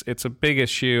it's a big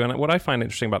issue. And what I find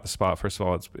interesting about the spot, first of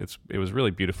all, it was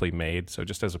really beautifully made. So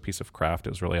just as a piece of craft,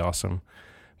 it was really awesome.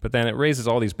 But then it raises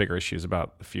all these bigger issues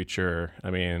about the future.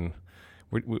 I mean,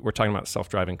 we're talking about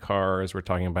self-driving cars. We're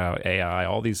talking about AI.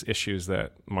 All these issues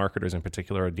that marketers in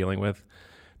particular are dealing with.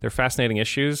 They're fascinating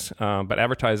issues, but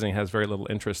advertising has very little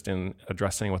interest in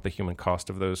addressing what the human cost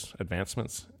of those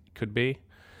advancements could be.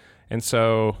 And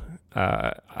so,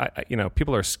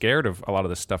 people are scared of a lot of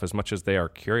this stuff as much as they are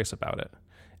curious about it.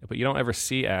 But you don't ever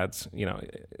see ads.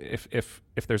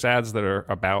 If there's ads that are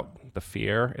about the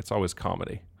fear, it's always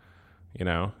comedy.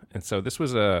 And so this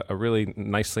was a really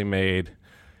nicely made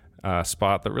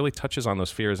spot that really touches on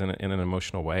those fears in an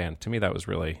emotional way. And to me, that was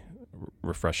really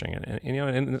refreshing.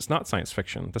 And it's not science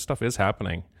fiction. This stuff is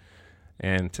happening.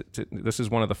 And this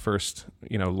is one of the first,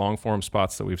 long form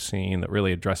spots that we've seen that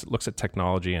really looks at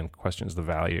technology and questions the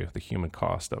value, the human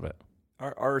cost of it.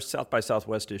 Our South by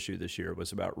Southwest issue this year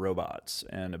was about robots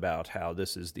and about how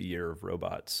this is the year of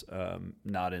robots,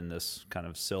 not in this kind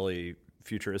of silly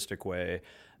futuristic way,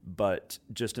 but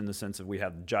just in the sense of we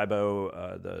have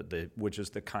Jibo, which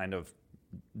is the kind of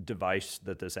device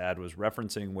that this ad was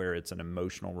referencing, where it's an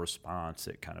emotional response.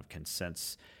 It kind of can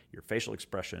sense your facial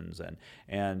expressions,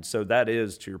 and so that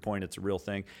is, to your point, it's a real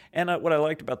thing. And what I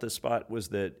liked about this spot was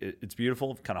that it's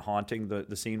beautiful, kind of haunting.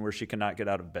 The scene where she cannot get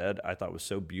out of bed, I thought was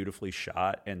so beautifully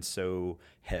shot and so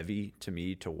heavy to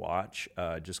me to watch,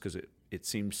 just because it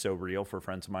seemed so real for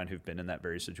friends of mine who've been in that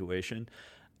very situation.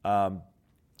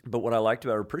 But what I liked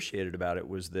about or appreciated about it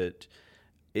was that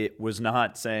it was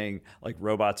not saying like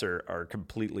robots are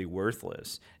completely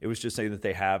worthless. It was just saying that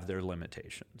they have their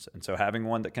limitations. And so having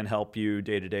one that can help you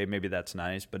day to day, maybe that's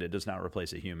nice, but it does not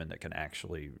replace a human that can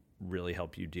actually really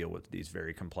help you deal with these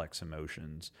very complex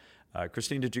emotions.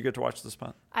 Christine, did you get to watch the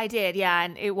spot? I did, yeah,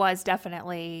 and it was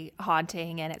definitely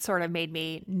haunting, and it sort of made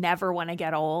me never want to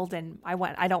get old, and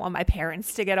I don't want my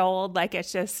parents to get old. Like,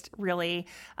 it's just really,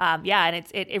 and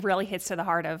it really hits to the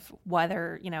heart of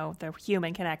whether, the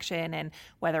human connection and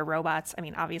whether robots, I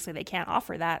mean, obviously they can't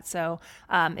offer that, so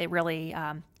it really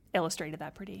illustrated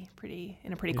that pretty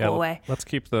in a pretty cool way. Let's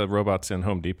keep the robots in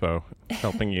Home Depot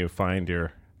helping you find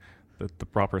the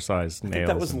proper size nails. I think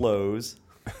that was Lowe's.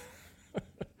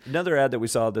 Another ad that we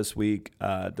saw this week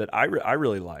that I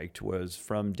really liked was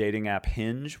from dating app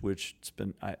Hinge, which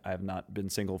I have not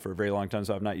been single for a very long time,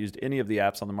 so I've not used any of the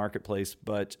apps on the marketplace,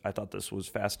 but I thought this was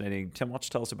fascinating. Tim, why don't you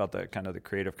tell us about the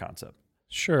creative concept?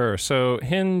 Sure. So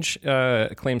Hinge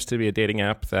claims to be a dating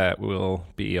app that will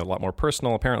be a lot more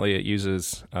personal. Apparently it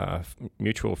uses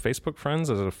mutual Facebook friends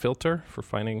as a filter for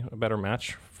finding a better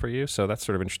match for you, so that's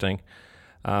sort of interesting.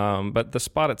 But the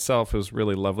spot itself is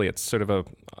really lovely. It's sort of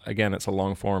it's a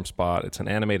long form spot. It's an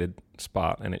animated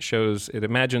spot, and it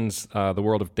imagines the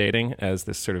world of dating as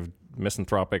this sort of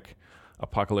misanthropic,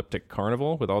 apocalyptic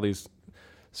carnival with all these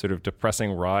sort of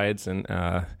depressing rides. And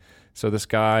so this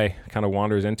guy kind of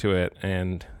wanders into it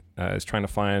and is trying to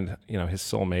find, his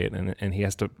soulmate, and he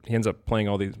ends up going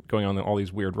on all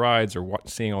these weird rides or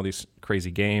seeing all these crazy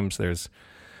games. There's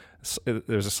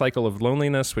a cycle of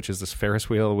loneliness, which is this Ferris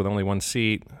wheel with only one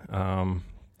seat.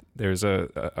 There's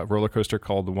a roller coaster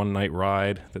called the One Night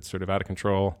Ride that's sort of out of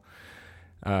control.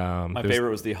 My favorite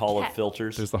was the Hall of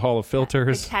Filters. There's the Hall of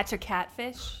Filters. The Catch a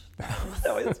Catfish.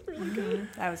 That was really good.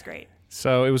 That was great.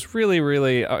 So it was really,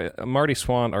 really, Marty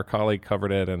Swan, our colleague,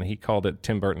 covered it, and he called it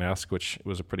Tim Burton-esque, which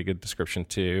was a pretty good description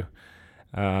too.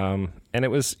 And it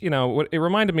was, it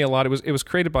reminded me a lot. It was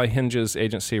created by Hinge's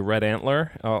agency Red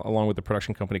Antler, along with the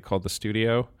production company called The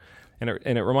Studio. And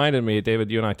it reminded me, David,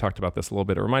 you and I talked about this a little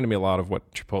bit. It reminded me a lot of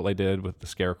what Chipotle did with the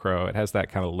Scarecrow. It has that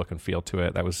kind of look and feel to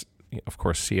it. That was, of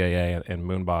course, CAA and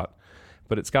Moonbot.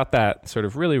 But it's got that sort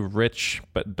of really rich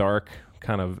but dark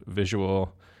kind of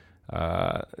visual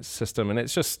system. And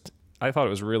it's just, I thought it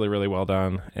was really, really well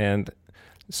done. And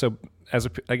so as a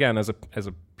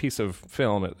piece of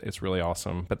film, it's really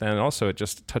awesome. But then also it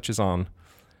just touches on,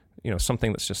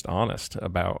 something that's just honest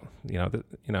about,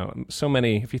 so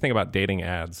many, if you think about dating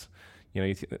ads,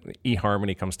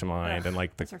 eHarmony comes to mind, and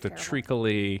like the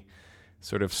treacly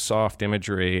sort of soft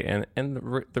imagery, and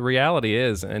the reality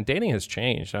is, and dating has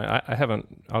changed.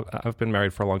 I've been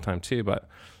married for a long time too, but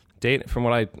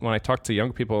when I talk to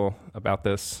young people about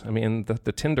this, I mean,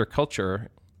 the Tinder culture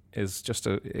is just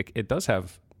it does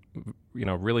have,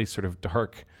 really sort of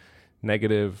dark,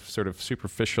 negative, sort of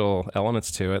superficial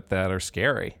elements to it that are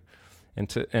scary.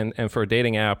 And for a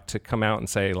dating app to come out and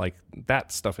say, like,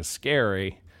 that stuff is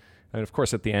scary, and of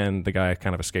course at the end the guy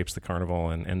kind of escapes the carnival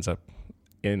and ends up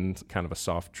in kind of a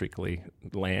soft, treacly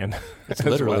land. It's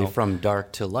literally from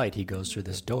dark to light. He goes through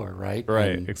this door, right?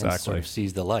 Right, exactly. And sort of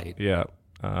sees the light. Yeah.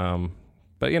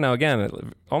 But,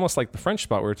 again, almost like the French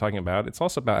spot we were talking about, it's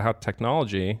also about how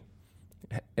technology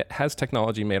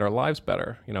made our lives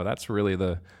better. That's really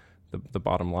the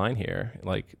bottom line here.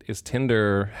 Like, is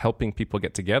Tinder helping people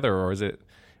get together, or is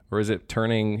it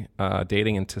turning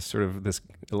dating into sort of this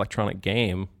electronic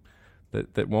game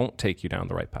that won't take you down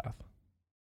the right path?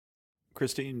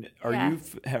 Christine,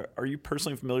 are you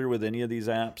personally familiar with any of these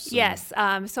apps? Yes.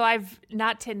 So I've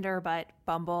not Tinder, but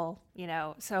Bumble,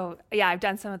 so yeah, I've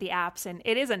done some of the apps, and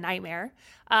it is a nightmare.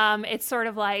 It's sort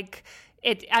of like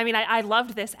I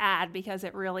loved this ad because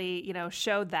it really,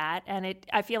 showed that. And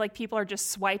I feel like people are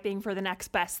just swiping for the next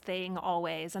best thing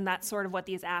always. And that's sort of what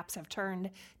these apps have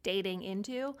turned dating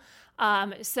into.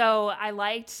 So I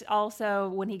liked also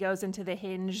when he goes into the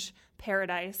Hinge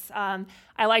paradise. I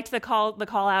liked the call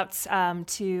outs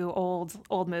to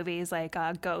old movies like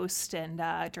Ghost and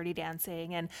Dirty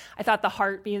Dancing, and I thought the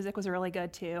Heart music was really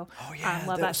good too. Oh yeah,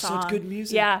 love that song. Such good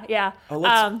music. Yeah.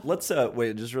 Oh, let's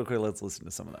wait just real quick. Let's listen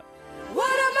to some of that.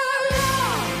 What about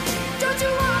love? Don't you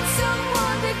want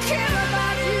someone to care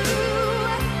about you?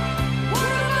 What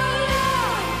about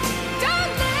love?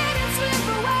 Don't let it slip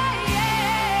away.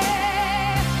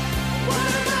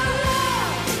 What about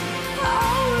love? I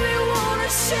only wanna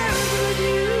share it with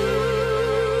you.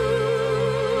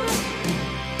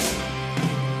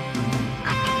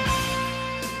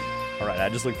 All right, I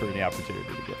just look for any opportunity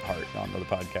to get Heart onto the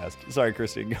podcast. Sorry,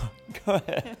 Christine, go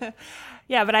ahead.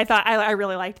 Yeah, but I thought I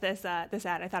really liked this ad.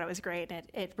 I thought it was great.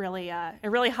 It really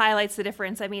highlights the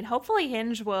difference. I mean, hopefully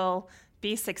Hinge will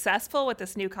be successful with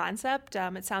this new concept.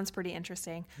 It sounds pretty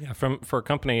interesting. Yeah, for a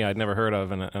company I'd never heard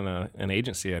of and an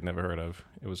agency I'd never heard of,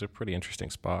 it was a pretty interesting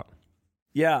spot.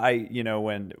 Yeah,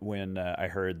 when I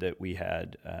heard that we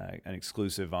had an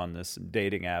exclusive on this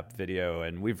dating app video,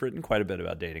 and we've written quite a bit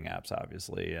about dating apps,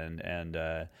 obviously, and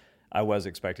I was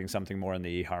expecting something more in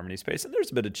the eHarmony space, and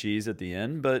there's a bit of cheese at the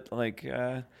end, but all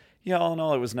in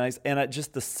all, it was nice. And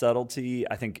just the subtlety,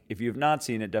 I think if you've not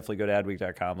seen it, definitely go to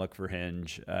adweek.com, look for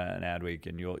Hinge and Adweek,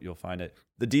 and you'll find it.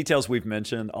 The details we've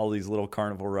mentioned, all these little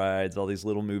carnival rides, all these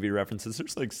little movie references,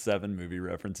 there's like 7 movie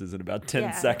references in about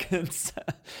 10 seconds.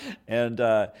 and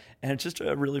it's just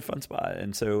a really fun spot.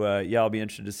 And so, I'll be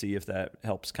interested to see if that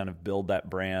helps kind of build that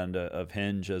brand of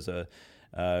Hinge as a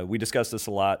we discussed this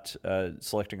a lot,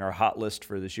 selecting our hot list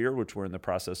for this year, which we're in the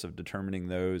process of determining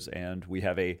those. And we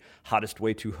have a hottest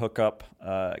way to hook up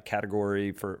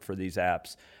category for these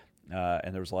apps.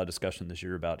 And there was a lot of discussion this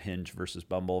year about Hinge versus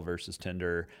Bumble versus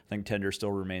Tinder. I think Tinder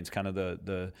still remains kind of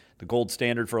the gold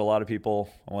standard for a lot of people.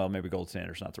 Well, maybe gold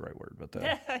standard is not the right word, but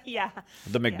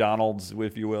the McDonald's,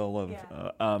 if you will.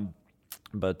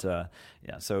 But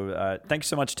yeah, so thank you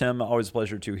so much, Tim. Always a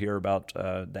pleasure to hear about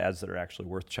the ads that are actually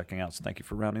worth checking out. So thank you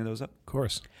for rounding those up. Of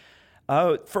course.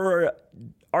 For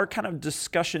our kind of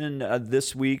discussion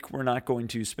this week, we're not going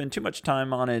to spend too much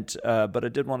time on it, but I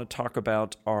did want to talk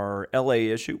about our LA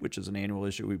issue, which is an annual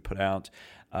issue we put out.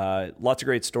 Lots of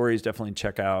great stories. Definitely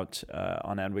check out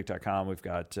on adweek.com. We've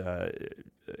got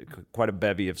quite a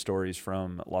bevy of stories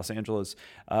from Los Angeles.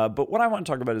 But what I want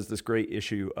to talk about is this great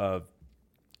issue of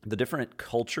the different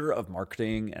culture of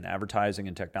marketing and advertising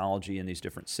and technology in these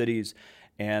different cities.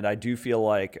 And I do feel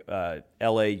like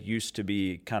LA used to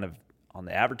be kind of on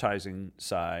the advertising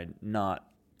side, not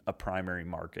a primary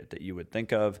market that you would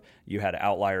think of. You had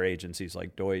outlier agencies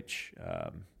like Deutsch,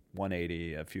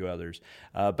 180, a few others.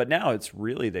 But now it's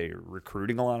really, they're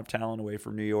recruiting a lot of talent away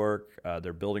from New York.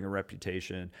 They're building a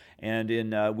reputation. And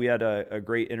we had a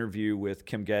great interview with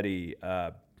Kim Getty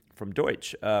from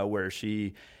Deutsch, where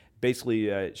she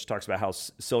basically she talks about how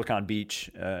Silicon Beach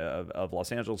of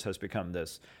Los Angeles has become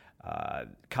this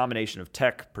combination of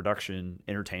tech, production,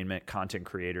 entertainment, content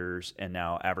creators, and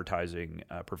now advertising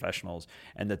professionals,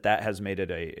 and that has made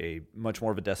it a much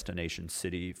more of a destination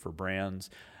city for brands.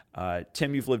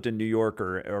 Tim, you've lived in New York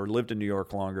or lived in New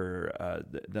York longer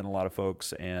than a lot of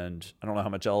folks, and I don't know how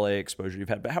much LA exposure you've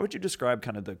had, but how would you describe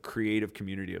kind of the creative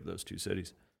community of those two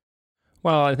cities?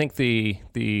 Well, I think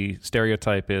the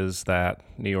stereotype is that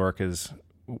New York is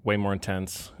way more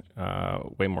intense,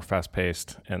 way more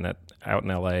fast-paced, and that out in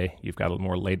LA you've got a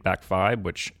more laid-back vibe,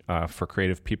 which for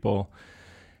creative people,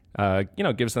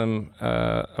 gives them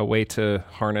a way to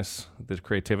harness the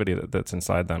creativity that's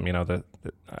inside them.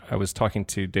 I was talking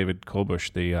to David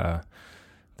Kolbush, the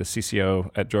CCO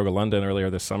at Droga London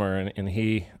earlier this summer, and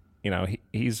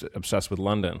he's obsessed with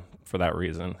London for that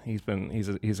reason.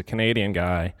 He's a Canadian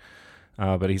guy,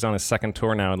 but he's on his second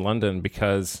tour now in London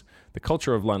because the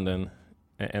culture of London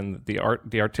and the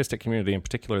artistic community in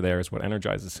particular there is what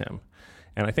energizes him.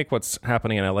 And I think what's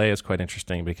happening in LA is quite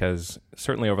interesting because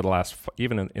certainly over the last,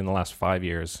 even in the last 5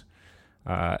 years,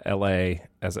 LA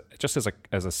as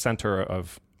a center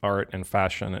of art and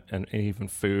fashion and even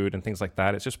food and things like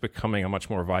that, it's just becoming a much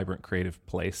more vibrant creative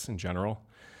place in general.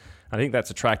 I think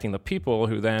that's attracting the people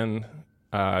who then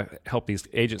help these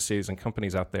agencies and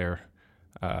companies out there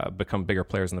become bigger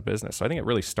players in the business. So I think it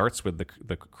really starts with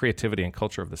the creativity and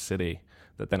culture of the city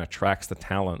that then attracts the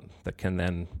talent that can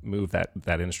then move that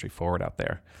industry forward out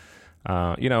there.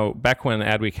 Back when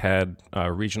Adweek had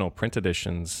regional print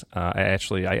editions, I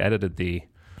edited the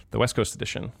West Coast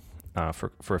edition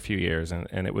for a few years,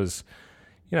 and it was,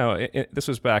 this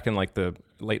was back in like the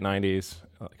late 90s,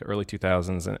 like early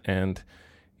 2000s, and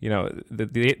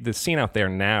the scene out there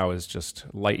now is just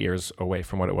light years away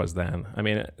from what it was then. I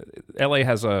mean, LA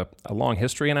has a long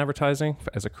history in advertising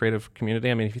as a creative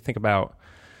community. I mean, if you think about,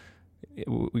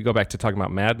 we go back to talking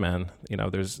about Mad Men,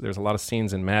 there's a lot of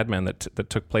scenes in Mad Men that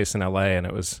took place in LA, and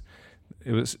it was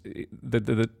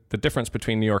the difference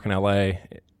between New York and LA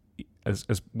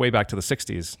is way back to the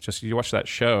 60s. Just you watch that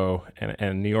show,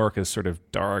 and New York is sort of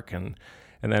dark, and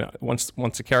then once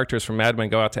the characters from Mad Men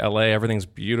go out to LA, everything's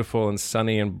beautiful and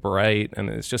sunny and bright, and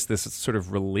it's just this sort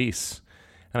of release.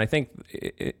 And I think,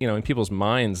 in people's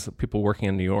minds, people working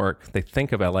in New York, they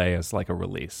think of LA as like a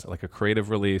release, like a creative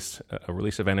release, a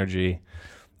release of energy,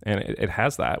 and it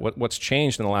has that. What's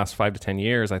changed in the last 5 to 10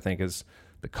 years, I think, is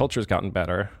the culture's gotten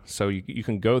better, so you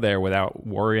can go there without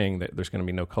worrying that there's going to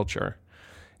be no culture.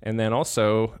 And then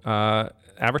also,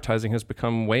 advertising has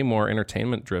become way more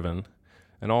entertainment-driven,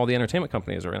 and all the entertainment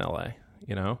companies are in LA,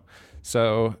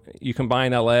 So you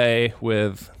combine LA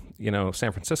with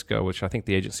San Francisco, which I think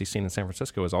the agency scene in San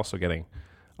Francisco is also getting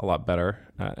a lot better,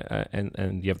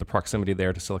 and you have the proximity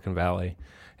there to Silicon Valley,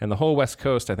 and the whole West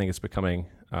Coast. I think is becoming,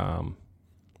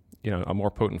 a more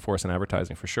potent force in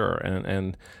advertising for sure.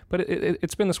 But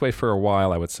it's been this way for a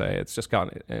while. I would say it's just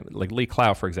gotten like Lee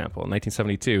Clow, for example, in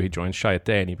 1972, he joins Chiat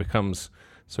Day, and he becomes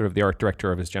sort of the art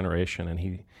director of his generation, and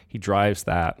he drives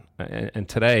that. And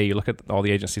today, you look at all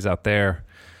the agencies out there.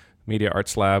 Media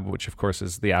Arts Lab, which of course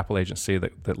is the Apple agency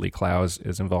that Lee Clow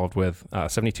is involved with,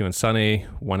 72 and Sunny,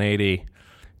 180,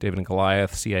 David and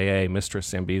Goliath, CAA, Mistress,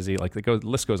 Zambezi, the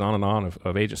list goes on and on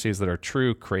of agencies that are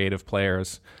true creative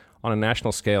players on a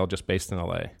national scale just based in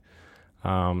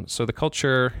LA. So the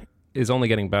culture is only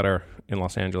getting better in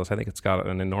Los Angeles. I think it's got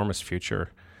an enormous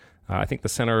future. I think the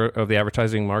center of the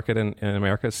advertising market in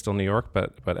America is still New York,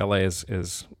 but LA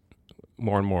is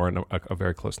more and more a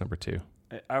very close number 2.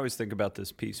 I always think about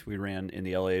this piece we ran in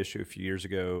the LA issue a few years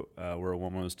ago where a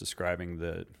woman was describing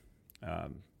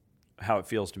how it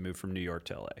feels to move from New York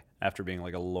to LA after being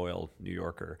like a loyal New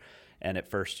Yorker. And at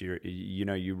first,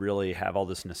 you really have all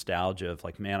this nostalgia of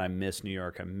like, man, I miss New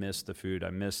York. I miss the food. I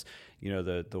miss,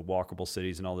 the walkable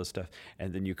cities and all this stuff.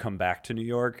 And then you come back to New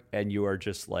York and you are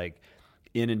just like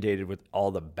inundated with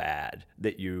all the bad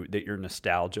that your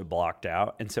nostalgia blocked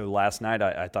out. And so last night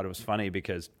I thought it was funny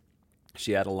because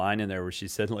she had a line in there where she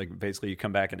said, like, basically you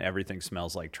come back and everything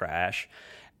smells like trash.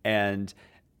 And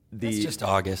It's just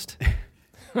August.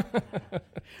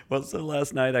 Well, so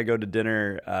last night I go to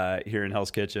dinner here in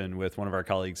Hell's Kitchen with one of our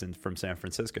colleagues from San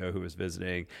Francisco who was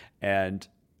visiting, and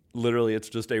literally it's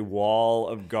just a wall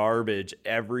of garbage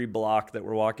every block that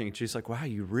we're walking. She's like, wow,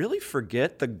 you really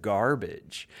forget the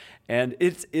garbage. And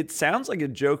it sounds like a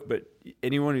joke, but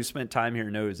anyone who spent time here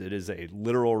knows it is a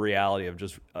literal reality of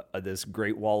just this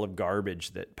great wall of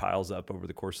garbage that piles up over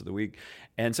the course of the week.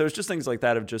 And so it's just things like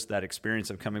that, of just that experience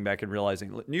of coming back and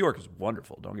realizing New York is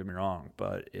wonderful, don't get me wrong,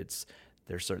 but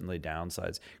there's certainly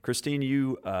downsides. Christine,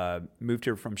 you moved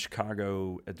here from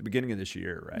Chicago at the beginning of this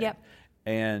year, right? Yep.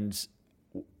 And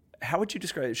how would you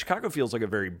describe it? Chicago feels like a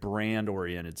very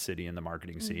brand-oriented city in the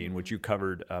marketing scene, which you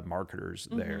covered marketers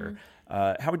there.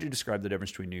 How would you describe the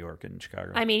difference between New York and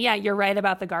Chicago? I mean, yeah, you're right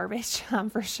about the garbage,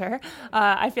 for sure.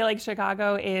 I feel like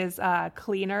Chicago is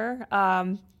cleaner.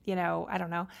 I don't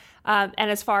know. And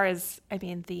as far as,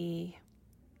 the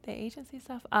agency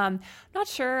stuff, not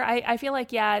sure. I feel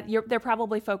like, they're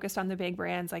probably focused on the big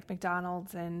brands like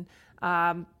McDonald's and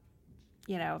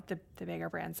the bigger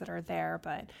brands that are there,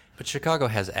 but Chicago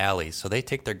has alleys, so they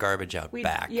take their garbage out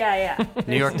back. Yeah.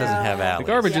 New York doesn't have alleys.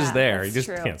 The garbage is there. You that's just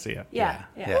true. can't see it. Yeah.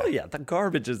 Oh, yeah, the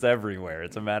garbage is everywhere.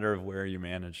 It's a matter of where you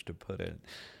manage to put it.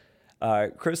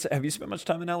 Chris, have you spent much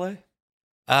time in LA?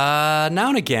 Now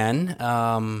and again.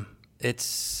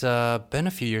 It's been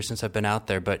a few years since I've been out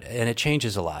there, and it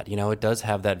changes a lot. It does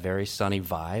have that very sunny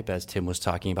vibe, as Tim was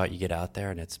talking about. You get out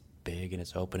there and it's big and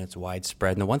it's open, it's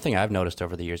widespread. And the one thing I've noticed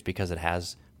over the years, because it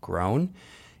has grown,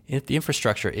 the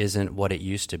infrastructure isn't what it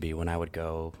used to be when I would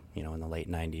go, in the late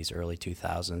 90s, early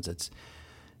 2000s. It's,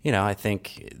 I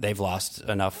think they've lost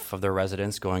enough of their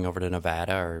residents going over to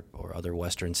Nevada or other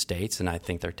Western states, and I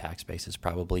think their tax base has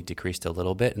probably decreased a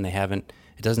little bit, and it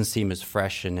doesn't seem as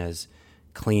fresh and as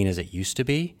clean as it used to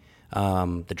be.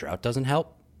 The drought doesn't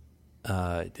help.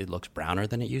 It looks browner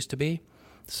than it used to be.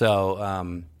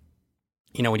 So,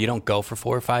 when you don't go for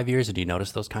 4 or 5 years, and you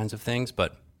notice those kinds of things.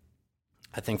 But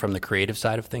I think from the creative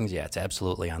side of things, it's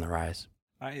absolutely on the rise.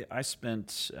 I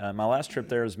spent my last trip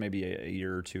there was maybe a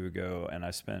year or two ago, and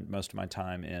I spent most of my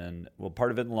time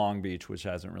part of it in Long Beach, which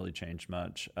hasn't really changed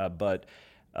much, but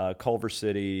Culver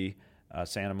City,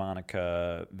 Santa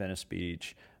Monica, Venice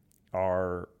Beach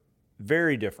are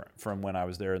very different from when I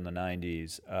was there in the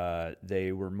 90s.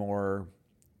 They were more,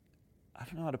 I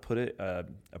don't know how to put it,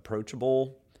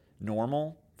 approachable,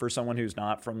 normal for someone who's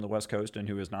not from the West Coast and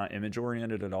who is not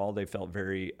image-oriented at all. They felt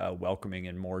very welcoming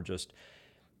and more just,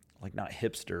 like, not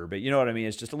hipster, but you know what I mean?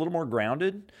 It's just a little more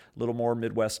grounded, a little more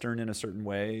Midwestern in a certain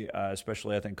way,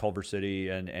 especially, I think, Culver City.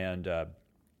 And I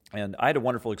had a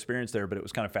wonderful experience there, but it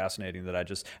was kind of fascinating that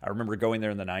I remember going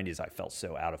there in the 90s, I felt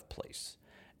so out of place.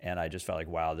 And I just felt like,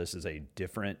 wow, this is a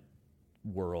different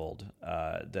world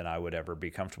than I would ever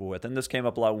be comfortable with. And this came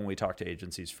up a lot when we talked to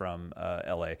agencies from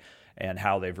LA and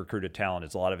how they've recruited talent.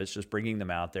 It's a lot of it's just bringing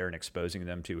them out there and exposing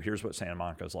them to, here's what Santa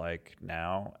Monica's like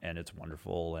now, and it's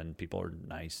wonderful, and people are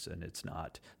nice, and it's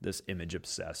not this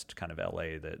image-obsessed kind of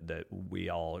LA that we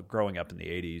all, growing up in the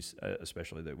 80s,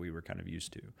 especially, that we were kind of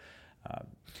used to.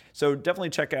 So definitely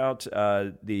check out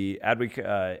the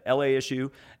Adweek LA issue,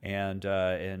 and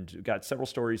got several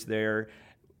stories there.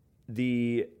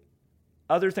 The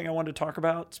other thing I wanted to talk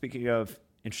about, speaking of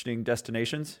interesting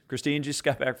destinations, Christine just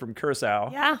got back from Curacao.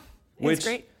 Yeah, it's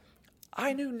great.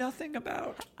 I knew nothing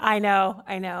about. I know.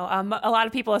 A lot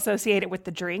of people associate it with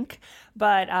the drink,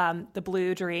 but the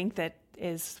blue drink that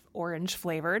is orange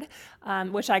flavored,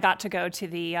 which I got to go to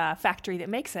the factory that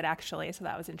makes it, actually, so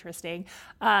that was interesting.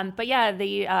 But yeah,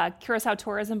 the Curacao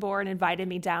Tourism Board invited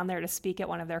me down there to speak at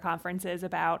one of their conferences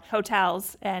about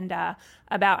hotels and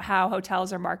about how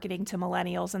hotels are marketing to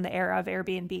millennials in the era of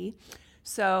Airbnb.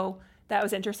 So that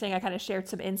was interesting. I kind of shared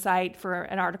some insight for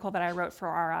an article that I wrote for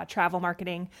our travel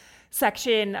marketing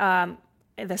section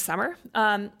this summer.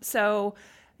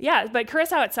 Yeah, but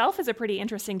Curacao itself is a pretty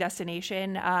interesting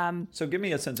destination. So give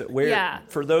me a sense of where,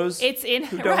 for those it's in,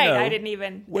 who don't right, know, I didn't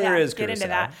even where is get Curacao? into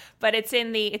that. But it's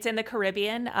in the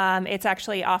Caribbean. It's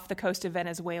actually off the coast of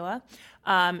Venezuela.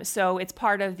 So it's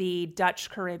part of the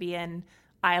Dutch Caribbean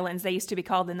islands. They used to be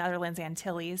called the Netherlands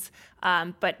Antilles.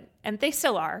 And they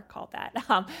still are called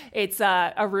that. It's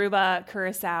Aruba,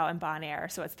 Curacao, and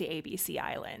Bonaire, so it's the ABC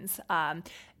Islands.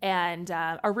 And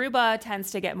Aruba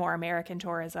tends to get more American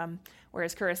tourism,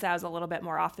 whereas Curacao is a little bit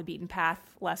more off the beaten path,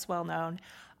 less well known.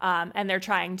 And they're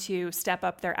trying to step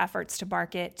up their efforts to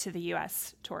market to the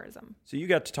U.S. tourism. So you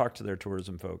got to talk to their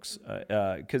tourism folks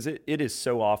because it is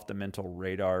so off the mental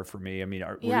radar for me. I mean,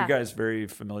 were you guys very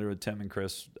familiar with Tim and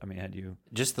Chris? I mean, had you?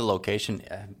 Just the location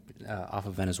off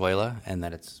of Venezuela and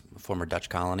that it's a former Dutch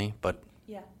colony, but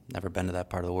never been to that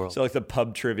part of the world. So like the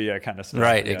pub trivia kind of stuff.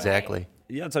 Right, exactly.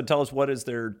 Yeah, so tell us, what is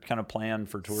their kind of plan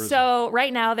for tourism? So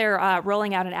right now they're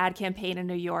rolling out an ad campaign in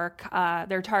New York.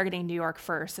 They're targeting New York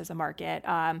first as a market.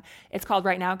 It's called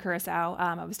Right Now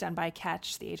Curacao. It was done by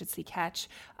Catch, the agency Catch.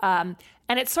 And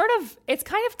it's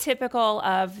kind of typical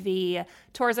of the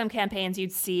tourism campaigns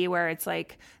you'd see where it's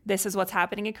like, this is what's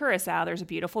happening in Curacao. There's a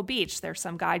beautiful beach. There's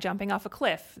some guy jumping off a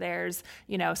cliff. There's,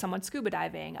 someone scuba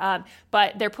diving.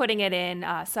 But they're putting it in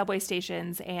subway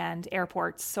stations and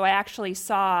airports. So I actually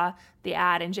saw the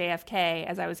ad in JFK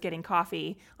as I was getting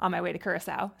coffee on my way to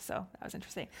Curacao. So that was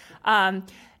interesting.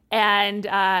 And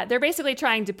they're basically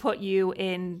trying to put you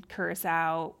in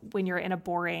Curacao when you're in a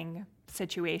boring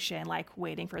situation, like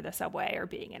waiting for the subway or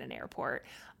being in an airport.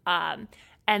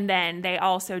 And then they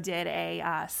also did a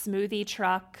smoothie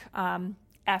truck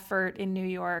effort in New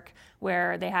York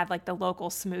where they had like the local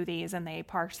smoothies and they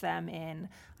parked them in,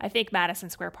 I think,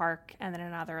 Madison Square Park and then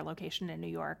another location in New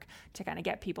York to kind of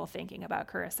get people thinking about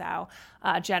Curacao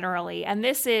generally. And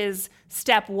this is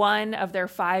step one of their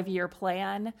 5-year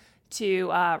plan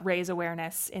to raise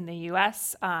awareness in the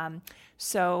U.S.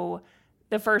 So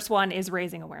the first one is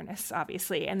raising awareness,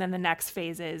 obviously. And then the next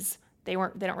phase is they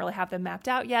don't really have them mapped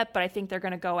out yet, but I think they're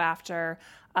going to go after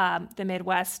the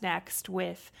Midwest next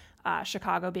with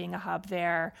Chicago being a hub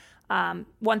there.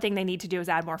 One thing they need to do is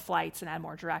add more flights and add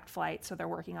more direct flights. So they're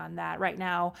working on that. Right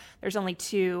now, there's only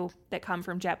 2 that come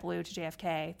from JetBlue to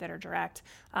JFK that are direct.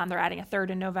 They're adding a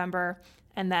 3rd in November.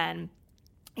 And then,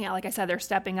 like I said, they're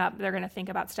stepping up. They're going to think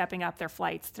about stepping up their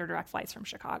direct flights from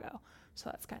Chicago. So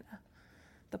that's kind of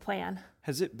the plan.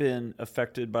 Has it been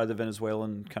affected by the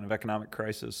Venezuelan kind of economic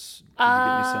crisis? Did you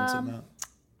get any sense of that?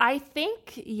 I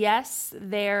think, yes.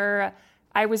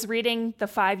 I was reading the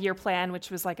 5-year plan,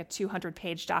 which was like a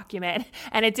 200-page document,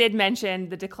 and it did mention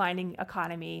the declining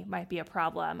economy might be a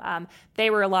problem. They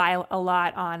rely a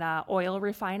lot on oil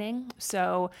refining.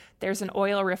 So there's an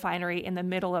oil refinery in the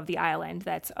middle of the island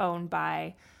that's owned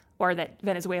by, or that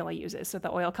Venezuela uses. So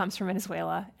the oil comes from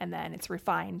Venezuela, and then it's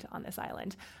refined on this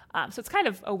island. So it's kind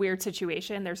of a weird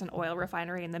situation. There's an oil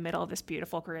refinery in the middle of this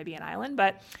beautiful Caribbean island,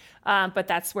 but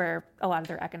that's where a lot of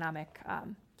their economic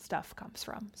stuff comes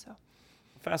from. So.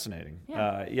 Fascinating.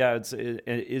 Yeah.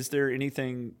 Is there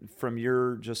anything from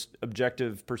your just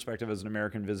objective perspective as an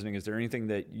American visiting, is there anything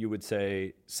that you would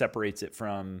say separates it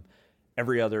from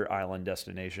every other island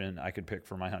destination I could pick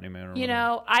for my honeymoon?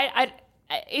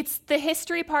 It's the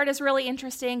history part is really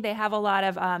interesting. They have a lot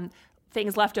of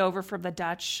things left over from the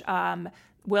Dutch.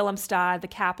 Willemstad, the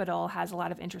capital, has a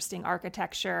lot of interesting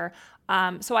architecture.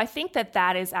 So I think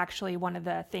that is actually one of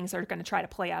the things they're going to try to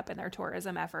play up in their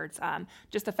tourism efforts.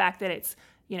 Just the fact that it's,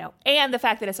 and the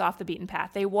fact that it's off the beaten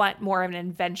path. They want more of an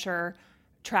adventure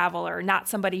traveler, not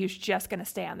somebody who's just going to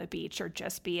stay on the beach or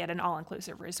just be at an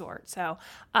all-inclusive resort. So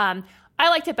I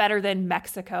liked it better than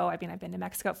Mexico. I mean, I've been to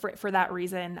Mexico for that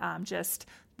reason. Just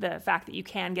the fact that you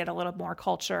can get a little more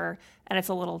culture and it's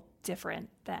a little different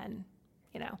than,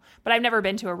 but I've never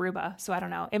been to Aruba, so I don't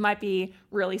know. It might be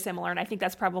really similar, and I think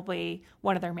that's probably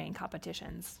one of their main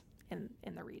competitions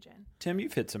in the region. Tim,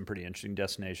 you've hit some pretty interesting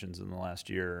destinations in the last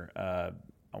year.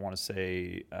 I want to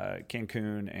say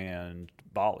Cancun and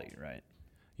Bali, right?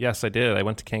 Yes, I did. I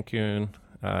went to Cancun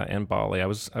and Bali. I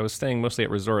was staying mostly at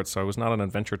resorts, so I was not an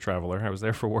adventure traveler. I was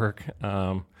there for work.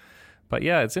 But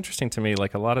yeah, it's interesting to me,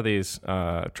 like a lot of these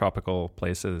tropical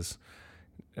places,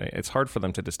 it's hard for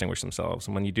them to distinguish themselves.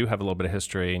 And when you do have a little bit of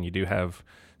history and you do have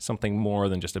something more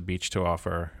than just a beach to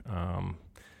offer,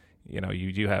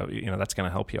 you do have, that's going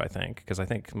to help you, I think, because I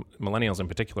think millennials in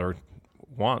particular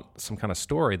want some kind of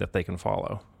story that they can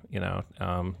follow.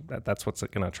 That's what's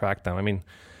going to attract them. I mean,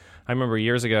 I remember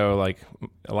years ago, like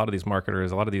a lot of these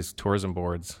marketers, a lot of these tourism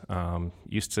boards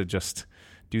used to just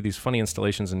do these funny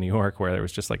installations in New York where there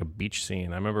was just like a beach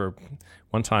scene. I remember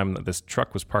one time that this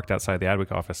truck was parked outside the Adweek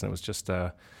office, and it was just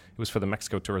it was for the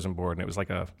Mexico Tourism Board, and it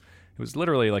was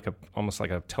literally like almost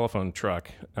like a telephone truck,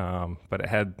 but it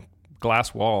had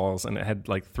glass walls, and it had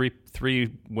like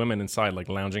three women inside, like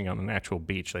lounging on an actual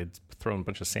beach. They'd thrown a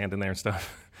bunch of sand in there and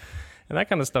stuff. And that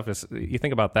kind of stuff is, you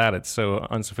think about that, it's so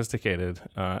unsophisticated.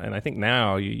 And I think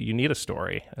now you need a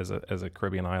story as a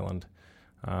Caribbean island.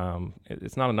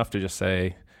 It's not enough to just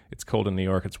say, it's cold in New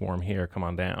York, it's warm here, come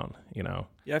on down, you know?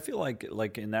 Yeah, I feel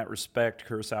like in that respect,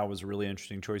 Curacao was a really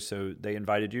interesting choice. So they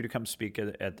invited you to come speak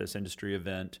at this industry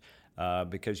event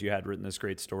because you had written this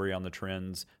great story on the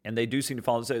trends, and they do seem to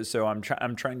follow. So I'm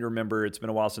trying to remember. It's been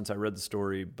a while since I read the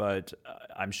story, but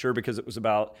I'm sure because it was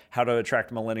about how to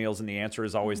attract millennials, and the answer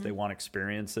is always they want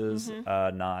experiences,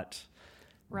 not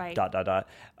right. ...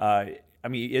 I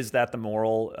mean, is that the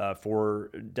moral for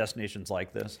destinations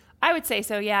like this? I would say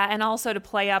so, yeah. And also to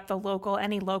play up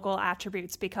any local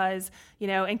attributes because, you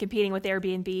know, in competing with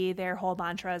Airbnb, their whole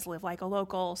mantra is live like a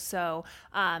local. So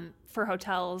for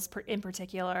hotels in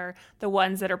particular, the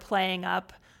ones that are playing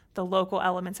up the local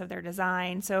elements of their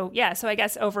design. So, yeah, so I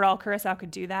guess overall Curacao could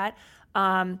do that.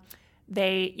 The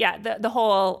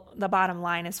bottom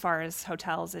line as far as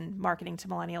hotels and marketing to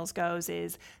millennials goes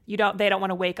is they don't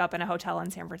want to wake up in a hotel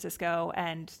in San Francisco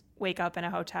and wake up in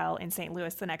a hotel in St.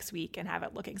 Louis the next week and have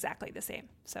it look exactly the same.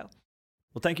 So,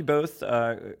 well, thank you both,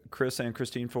 Chris and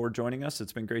Christine, for joining us.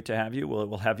 It's been great to have you.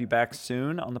 We'll have you back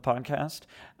soon on the podcast.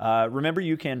 Remember,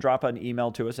 you can drop an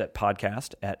email to us at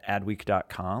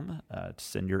podcast@adweek.com to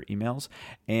send your emails.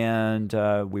 And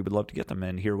we would love to get them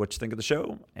and hear what you think of the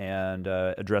show and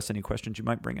address any questions you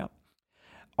might bring up.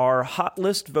 Our Hot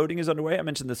List voting is underway. I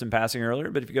mentioned this in passing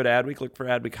earlier, but if you go to Adweek, look for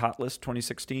Adweek Hot List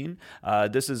 2016.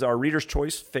 This is our Reader's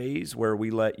Choice phase where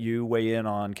we let you weigh in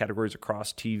on categories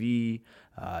across TV,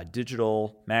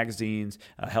 digital, magazines,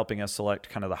 helping us select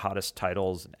kind of the hottest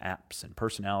titles and apps and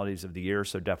personalities of the year.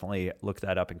 So definitely look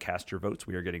that up and cast your votes.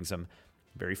 We are getting some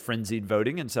very frenzied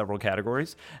voting in several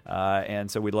categories. And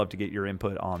so we'd love to get your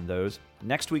input on those.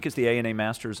 Next week is the ANA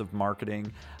Masters of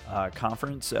Marketing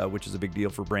Conference, which is a big deal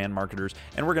for brand marketers.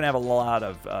 And we're going to have a lot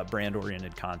of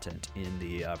brand-oriented content in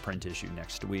the print issue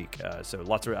next week. So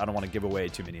lots of, I don't want to give away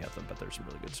too many of them, but there's some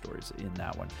really good stories in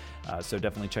that one. So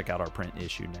definitely check out our print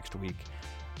issue next week.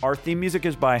 Our theme music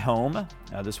is by Home.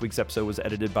 This week's episode was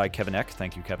edited by Kevin Eck.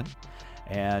 Thank you, Kevin.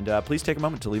 And please take a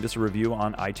moment to leave us a review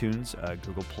on iTunes,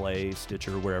 Google Play,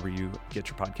 Stitcher, wherever you get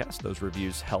your podcast. Those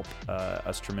reviews help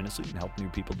us tremendously and help new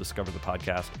people discover the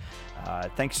podcast.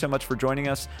 Thank you so much for joining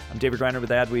us. I'm David Reiner with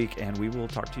Adweek, and we will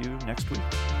talk to you next week.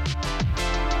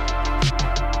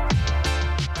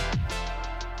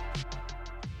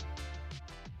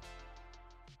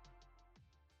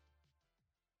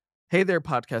 Hey there,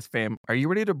 podcast fam. Are you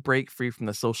ready to break free from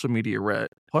the social media rut?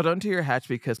 Hold on to your hatch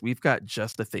because we've got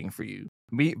just the thing for you.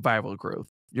 Meet Viral Growth,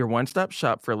 your one-stop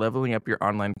shop for leveling up your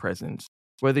online presence.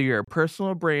 Whether you're a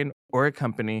personal brand or a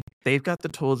company, they've got the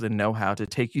tools and know-how to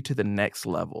take you to the next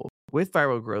level. With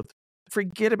Viral Growth,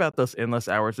 forget about those endless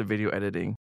hours of video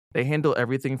editing. They handle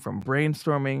everything from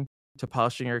brainstorming to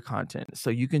polishing your content so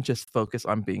you can just focus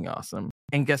on being awesome.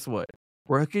 And guess what?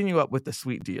 We're hooking you up with a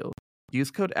sweet deal. Use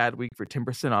code ADWEEK for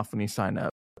 10% off when you sign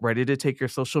up. Ready to take your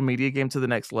social media game to the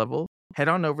next level? Head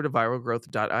on over to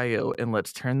viralgrowth.io and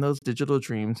let's turn those digital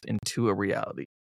dreams into a reality.